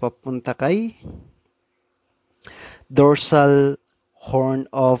magta-travel papunta kay dorsal horn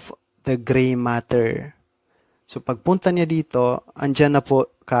of the gray matter. So pagpunta niya dito, andyan na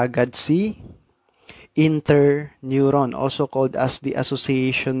po kaagad si interneuron, also called as the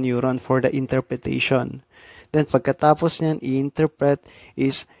association neuron for the interpretation. Then pagkatapos niyan i-interpret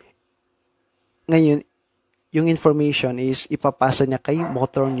is ngayon yung information is ipapasa niya kay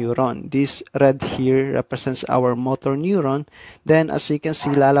motor neuron. This red here represents our motor neuron. Then as you can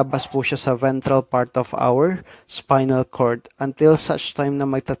see, lalabas po siya sa ventral part of our spinal cord until such time na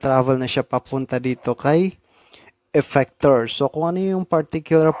magta-travel na siya papunta dito kay effector. So kung ano yung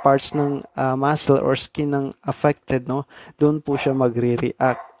particular parts ng muscle or skin ng affected, no, doon po siya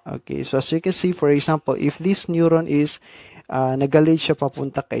magre-react. Okay, so as you can see, for example, if this neuron is nag-lead siya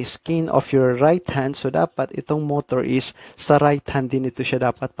papunta kay skin of your right hand. So dapat itong motor is sa right hand din ito siya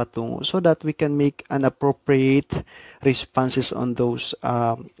dapat patungo so that we can make an appropriate responses on those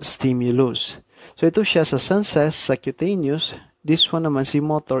stimulus. So ito siya sa senses, sa cutaneous. This one naman, si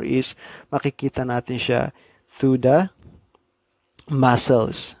motor is makikita natin siya through the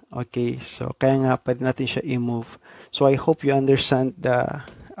muscles. Okay, so kaya nga pwede natin siya i-move. So I hope you understand the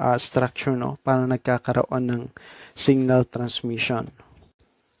structure, no? Paano nagkakaroon ng signal transmission.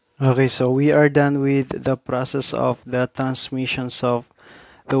 Okay, so we are done with the process of the transmissions of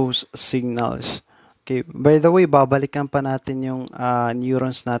those signals. Okay, by the way, babalikan pa natin yung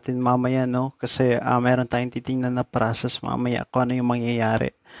neurons natin mamaya, no? Kasi meron tayong titingnan na process mamaya kung ano yung mangyayari.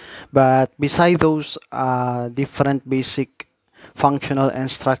 But beside those different basic functional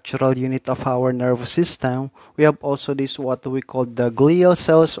and structural unit of our nervous system, we have also this what we call the glial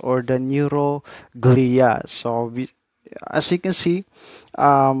cells or the neuroglia. So as you can see,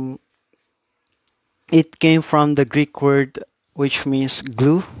 it came from the Greek word which means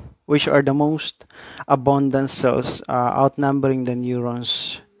glue, which are the most abundant cells, outnumbering the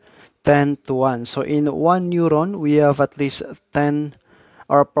neurons 10 to 1. So in one neuron, we have at least 10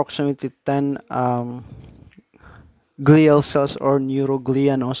 or approximately 10 glial cells or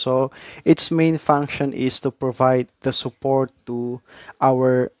neuroglia. No? So its main function is to provide the support to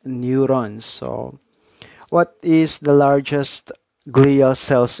our neurons. So what is the largest glial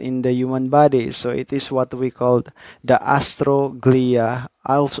cells in the human body? So it is what we call the astroglia,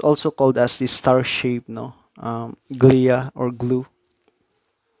 also called as the star shape, no? Glia or glue.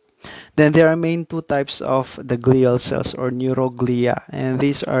 Then there are main two types of the glial cells or neuroglia, and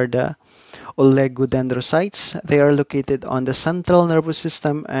these are the oligodendrocytes. They are located on the central nervous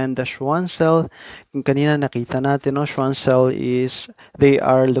system, and the Schwann cell, kung kanina nakita natin, no, Schwann cell is, they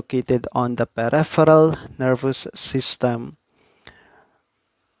are located on the peripheral nervous system.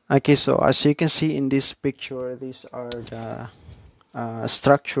 Okay, so as you can see in this picture, these are the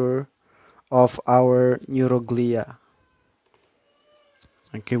structure of our neuroglia.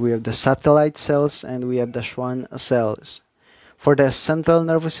 Okay, we have the satellite cells and we have the Schwann cells. For the central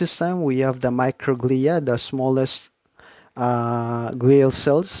nervous system, we have the microglia, the smallest glial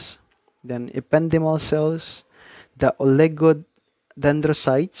cells, then ependymal cells, the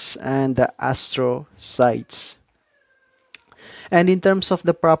oligodendrocytes, and the astrocytes. And in terms of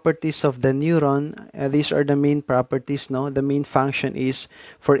the properties of the neuron, these are the main properties, no? The main function is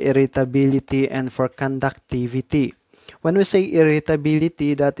for irritability and for conductivity. When we say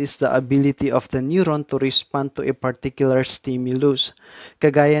irritability, that is the ability of the neuron to respond to a particular stimulus.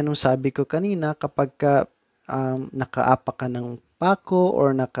 Kagaya nung sabi ko kanina, kapag nakaapa ka ng pako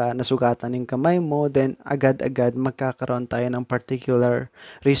or nasugatan yung kamay mo, then agad-agad magkakaroon tayo ng particular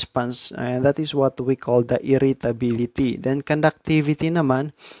response. And that is what we call the irritability. Then conductivity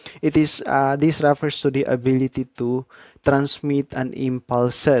naman, it is this refers to the ability to transmit an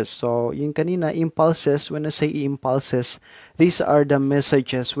impulses. So yung kanina, impulses, when I say impulses, these are the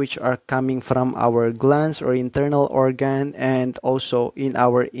messages which are coming from our glands or internal organ and also in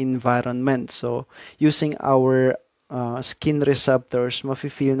our environment. So using our skin receptors,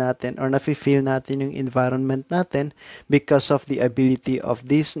 mafe-feel natin or nafe-feel natin yung environment natin because of the ability of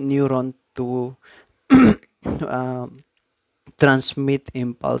this neuron to transmit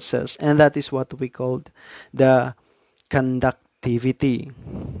impulses. And that is what we call the conductivity.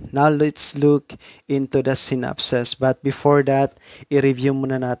 Now let's look into the synapses. But before that, i-review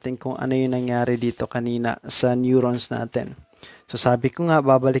muna natin kung ano yung nangyari dito kanina sa neurons natin. So sabi ko nga,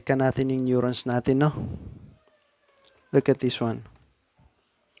 babalikan natin yung neurons natin, no? Look at this one.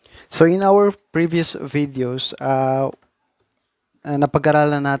 So in our previous videos,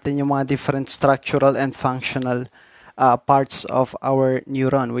 napag-aralan natin yung mga different structural and functional parts of our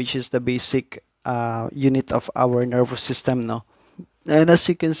neuron, which is the basic unit of our nervous system, no? And as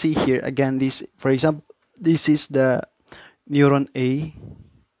you can see here, again, this, for example, this is the neuron A,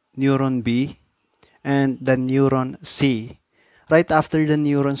 neuron B, and the neuron C. Right after the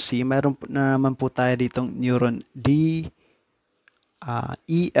neuron C, mayroon naman po tayo ditong neuron D,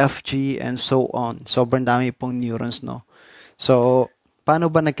 E, F, G, and so on. Sobrang dami pong neurons, no? So,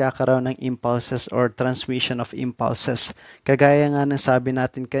 paano ba nagkakaroon ng impulses or transmission of impulses? Kagaya nga ng sabi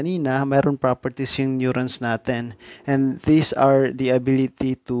natin kanina, mayroon properties yung neurons natin. And these are the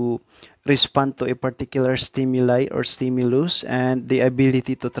ability to respond to a particular stimuli or stimulus and the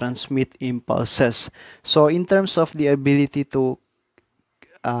ability to transmit impulses. So in terms of the ability to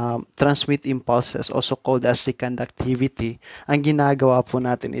transmit impulses, also called as the conductivity, ang ginagawa po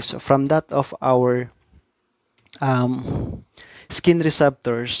natin is from that of our skin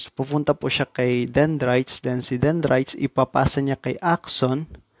receptors, pupunta po siya kay dendrites, then si dendrites ipapasa niya kay axon,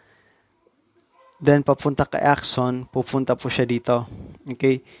 then papunta kay axon, pupunta po siya dito.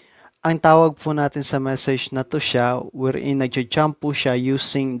 Okay? Ang tawag po natin sa message na to siya, wherein nagja-jump po siya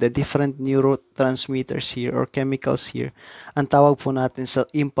using the different neurotransmitters here or chemicals here. Ang tawag po natin sa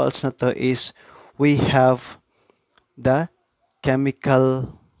impulse na to is we have the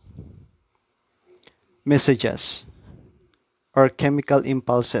chemical messages or chemical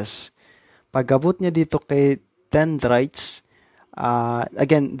impulses. Pag-abot niya dito kay dendrites,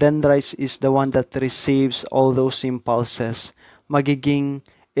 again, dendrites is the one that receives all those impulses. Magiging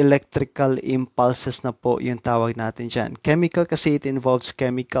electrical impulses na po yung tawag natin dyan. Chemical kasi it involves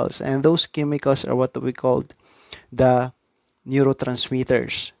chemicals, and those chemicals are what we call the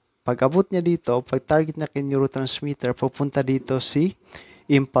neurotransmitters. Pag-abot niya dito, pag-target na kay neurotransmitter, pupunta dito si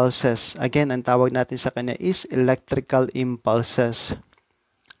impulses. Again, ang tawag natin sa kanya is electrical impulses.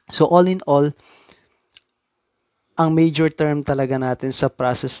 So all in all, ang major term talaga natin sa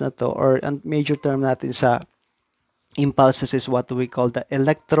process na to, or ang major term natin sa impulses is what we call the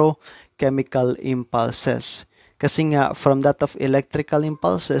electrochemical impulses. Kasi nga, from that of electrical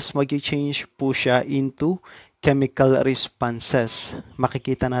impulses, mag-change po siya into chemical responses.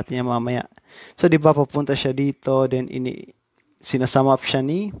 Makikita natin yan mamaya. So, di ba, papunta siya dito, then sinasum up siya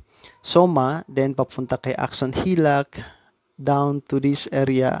ni soma, then papunta kay axon hilak, down to this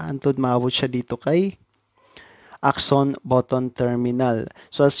area, until maabot siya dito kay axon button terminal.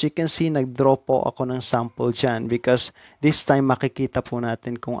 So as you can see, nag-draw po ako ng sample dyan because this time makikita po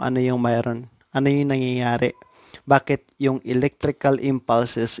natin kung ano yung mayroon, ano yung nangyayari. Bakit yung electrical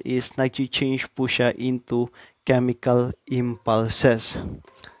impulses is nag-change po siya into chemical impulses.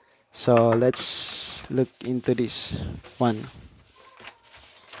 So let's look into this one.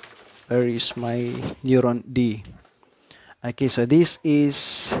 Where is my neuron D? Okay, so this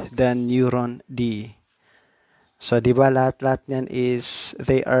is the neuron D. So, di ba, lahat-lahat niyan is,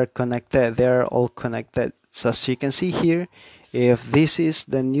 they are connected. They are all connected. So, as you can see here, if this is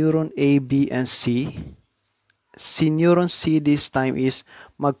the neuron A, B, and C, si neuron C this time is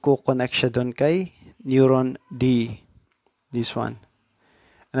magko-connect siya doon kay neuron D. This one.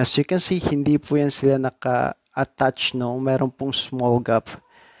 And as you can see, hindi po yan sila naka-attach, no? Meron pong small gap.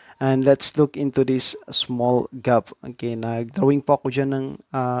 And let's look into this small gap. Okay, nag-drawing po ako dyan ng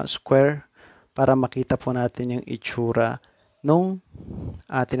square para makita po natin yung itsura nung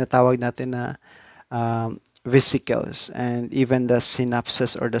tinatawag natin na vesicles and even the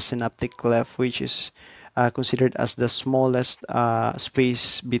synapses or the synaptic cleft, which is considered as the smallest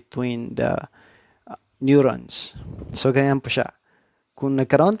space between the neurons. So, ganyan po siya. Kung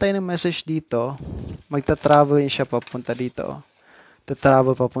nagkaroon tayo ng message dito, magta-travel siya papunta dito.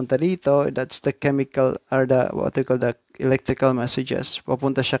 Travel papunta dito, that's the chemical or the what we call the electrical messages.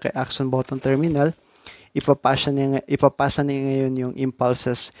 Papunta siya kay axon button terminal. Ipapasa niya ngayon yung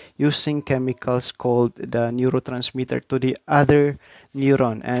impulses using chemicals called the neurotransmitter to the other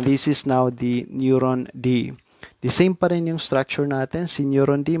neuron. And this is now the neuron D. The same pa rin yung structure natin. Si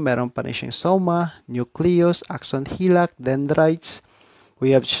neuron D, meron pa rin siyang soma, nucleus, axon hilak, dendrites.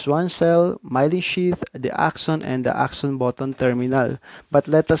 We have Schwann cell, myelin sheath, the axon, and the axon button terminal. But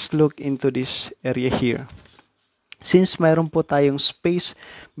let us look into this area here. Since mayroon po tayong space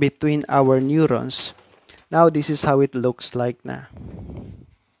between our neurons, now this is how it looks like na.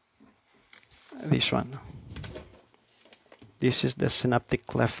 This one. This is the synaptic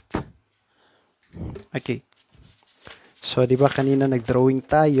cleft. Okay. So, di ba kanina nag-drawing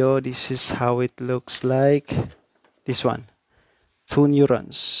tayo? This is how it looks like. This one. 2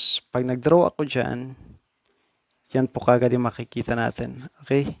 neurons. Pag nag-draw ako dyan, yan po kagad yung makikita natin.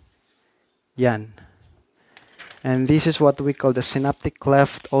 Okay? Yan. And this is what we call the synaptic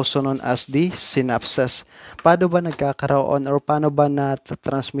cleft, also known as the synapses. Paano ba nagkakaroon or paano ba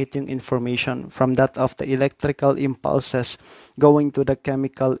na-transmit yung information from that of the electrical impulses going to the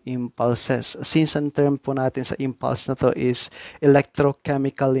chemical impulses? Since ang term po natin sa impulse na to is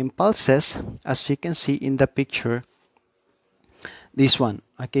electrochemical impulses, as you can see in the picture, this one.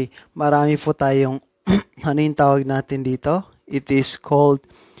 Okay. Marami po tayong, ano yung tawag natin dito? It is called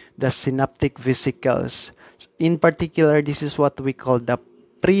the synaptic vesicles. In particular, this is what we call the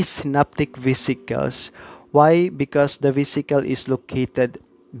presynaptic vesicles. Why? Because the vesicle is located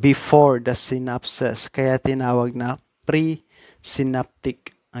before the synapses. Kaya tinawag na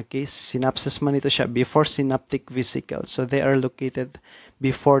presynaptic. Okay. Synapses man ito siya. Before synaptic vesicles. So, they are located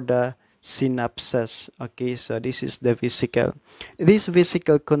before the synapses. Okay, so this is the vesicle. This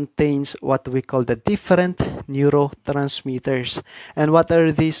vesicle contains what we call the different neurotransmitters. And what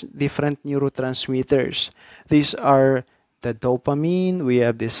are these different neurotransmitters? These are the dopamine, we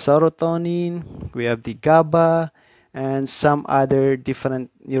have the serotonin, we have the GABA, and some other different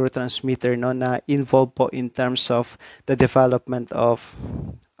neurotransmitter no na involved po in terms of the development of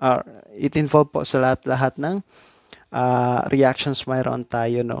it involved po sa lahat-lahat ng reactions mayroon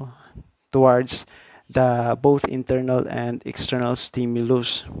tayo no towards the both internal and external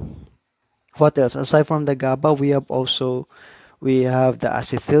stimulus. What else? Aside from the GABA, we have the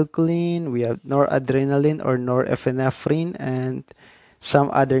acetylcholine, we have noradrenaline or norepinephrine, and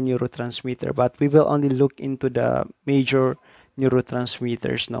some other neurotransmitter. But we will only look into the major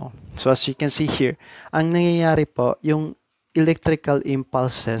neurotransmitters, no? So as you can see here, ang nangyayari po, yung electrical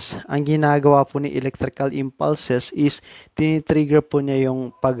impulses, ang ginagawa po ni electrical impulses is tinitrigger po niya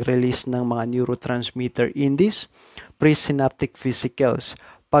yung pag-release ng mga neurotransmitter in this presynaptic vesicles.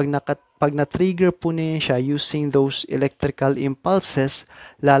 Pag na-trigger po niya siya using those electrical impulses,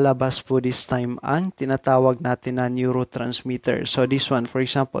 lalabas po this time ang tinatawag natin na neurotransmitter. So this one, for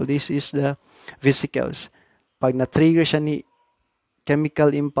example, this is the vesicles. Pag na-trigger siya ni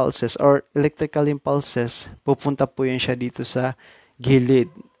chemical impulses or electrical impulses, pupunta po yan siya dito sa gilid,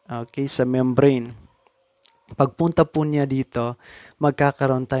 okay, sa membrane. Pagpunta po niya dito,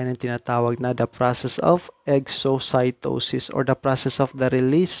 magkakaroon tayo ng tinatawag na the process of exocytosis or the process of the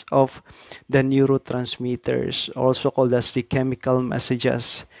release of the neurotransmitters, also called as the chemical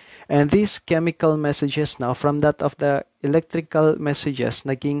messages. And these chemical messages now, from that of the electrical messages,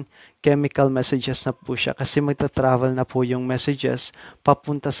 naging chemical messages na po siya kasi magta-travel na po yung messages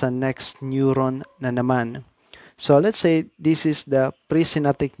papunta sa next neuron na naman. So let's say this is the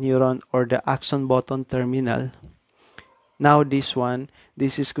presynaptic neuron or the axon button terminal. Now this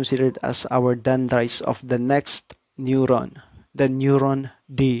is considered as our dendrites of the next neuron, the neuron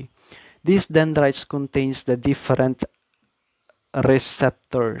D. These dendrites contains the different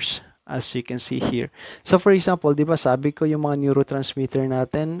receptors as you can see here. So for example, di ba sabi ko yung mga neurotransmitter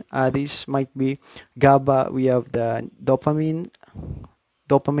natin, these might be GABA, we have the dopamine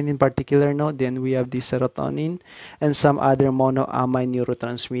in particular, no? Then we have the serotonin and some other monoamine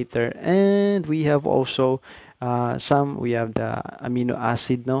neurotransmitter. And we have also we have the amino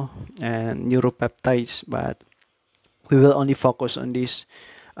acid, no? And neuropeptides, but we will only focus on this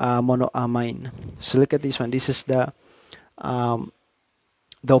monoamine. So look at this one. This is the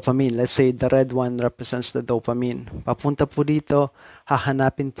dopamine. Let's say the red one represents the dopamine. Papunta po dito,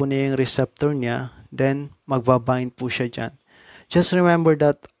 hahanapin po niya yung receptor niya, then magbabind po siya dyan. Just remember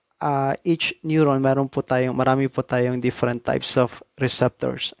that each neuron, marami po tayong different types of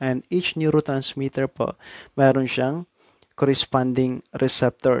receptors. And each neurotransmitter po, meron siyang corresponding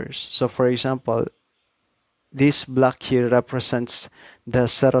receptors. So for example, this block here represents the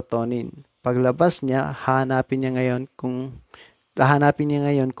serotonin. Paglabas niya, hahanapin niya ngayon kung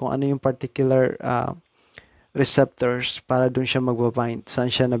ano yung particular receptors para dun siya magbabind, saan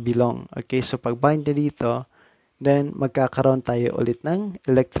siya na-belong. Okay, so pag bind niya dito, then magkakaroon tayo ulit ng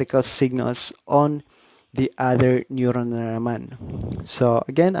electrical signals on the other neuron na naman. So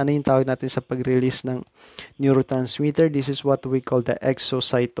again, ano yung tawag natin sa pag-release ng neurotransmitter? This is what we call the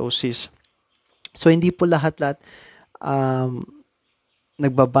exocytosis. So hindi po lahat-lahat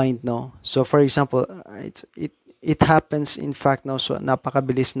nagbabind, no? So for example, it happens in fact, no? So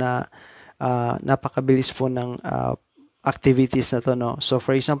napakabilis po ng activities na to, no? So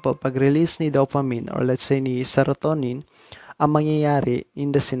for example, pag-release ni dopamine or let's say ni serotonin, ang mangyayari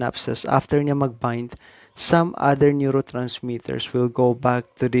in the synapses after niya mag-bind, some other neurotransmitters will go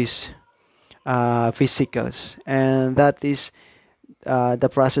back to these vesicles, and that is the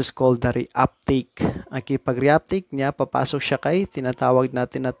process called the reuptake. Okay, pag reuptake niya, papasok siya kay tinatawag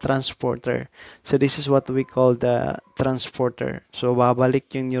natin na transporter. So this is what we call the transporter. So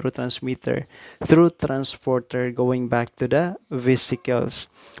babalik yung neurotransmitter through transporter going back to the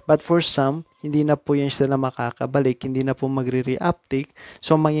vesicles. But for some, hindi na po yan sila makakabalik, hindi na po magre-reuptake.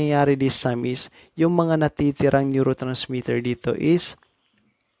 So mangyayari this time is, yung mga natitirang neurotransmitter dito is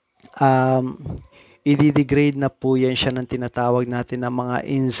i-degrade na po yan siya ng tinatawag natin na mga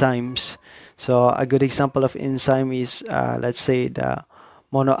enzymes. So, a good example of enzyme is, let's say, the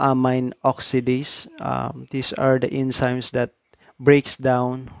monoamine oxidase. These are the enzymes that breaks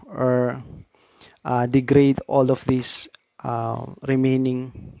down or degrade all of these remaining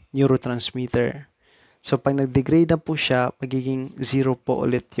neurotransmitter. So, pag nag-degrade na po siya, magiging zero po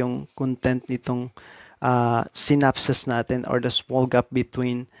ulit yung content nitong synapses natin or the small gap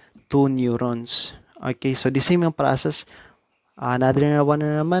between two neurons. Okay, so the same yung process. Another one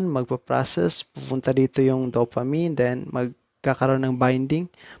na naman, magpa-process, pupunta dito yung dopamine, then magkakaroon ng binding.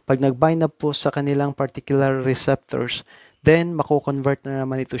 Pag nag-bind na po sa kanilang particular receptors, then mako-convert na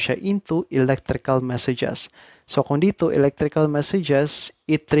naman ito siya into electrical messages. So kung dito electrical messages,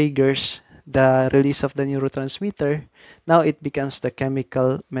 it triggers the release of the neurotransmitter. Now it becomes the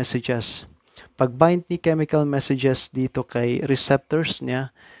chemical messages. Pag bind ni chemical messages dito kay receptors niya,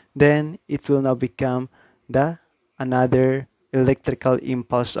 then it will now become the another electrical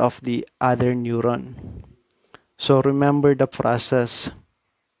impulse of the other neuron. So remember the process.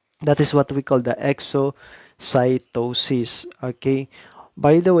 That is what we call the exocytosis. Okay.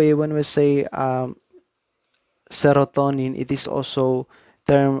 By the way, when we say serotonin, it is also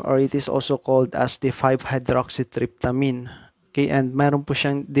it is also called as the 5-hydroxytryptamine. Okay, and meron po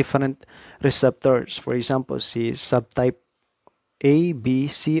siyang different receptors. For example, si subtype A,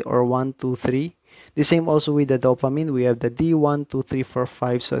 B, C, or 1, 2, 3. The same also with the dopamine. We have the D1, 2, 3, 4,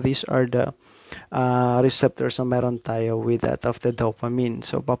 5. So these are the receptors na meron tayo with that of the dopamine.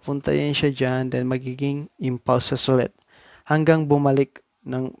 So papunta yan siya dyan, then magiging impulses ulit. Hanggang bumalik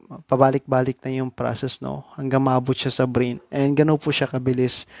ng pabalik-balik na yung process, no? Hanggang maabot siya sa brain. And ganun po siya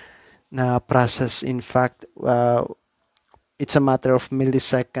kabilis na process. In fact, it's a matter of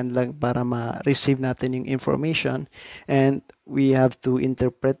millisecond lang para ma-receive natin yung information, and we have to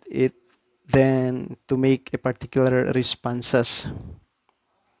interpret it then to make a particular responses.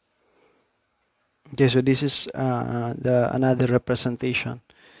 Okay, so this is another representation.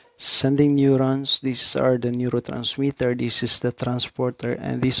 Sending neurons, these are the neurotransmitter, this is the transporter,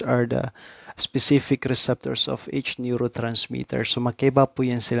 and these are the specific receptors of each neurotransmitter. So magkaiba po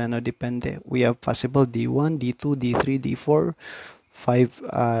yan sila, no? Depende. We have possible D1, D2, D3, D4,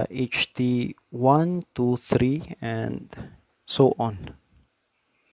 5 HT1, 2, 3, and so on.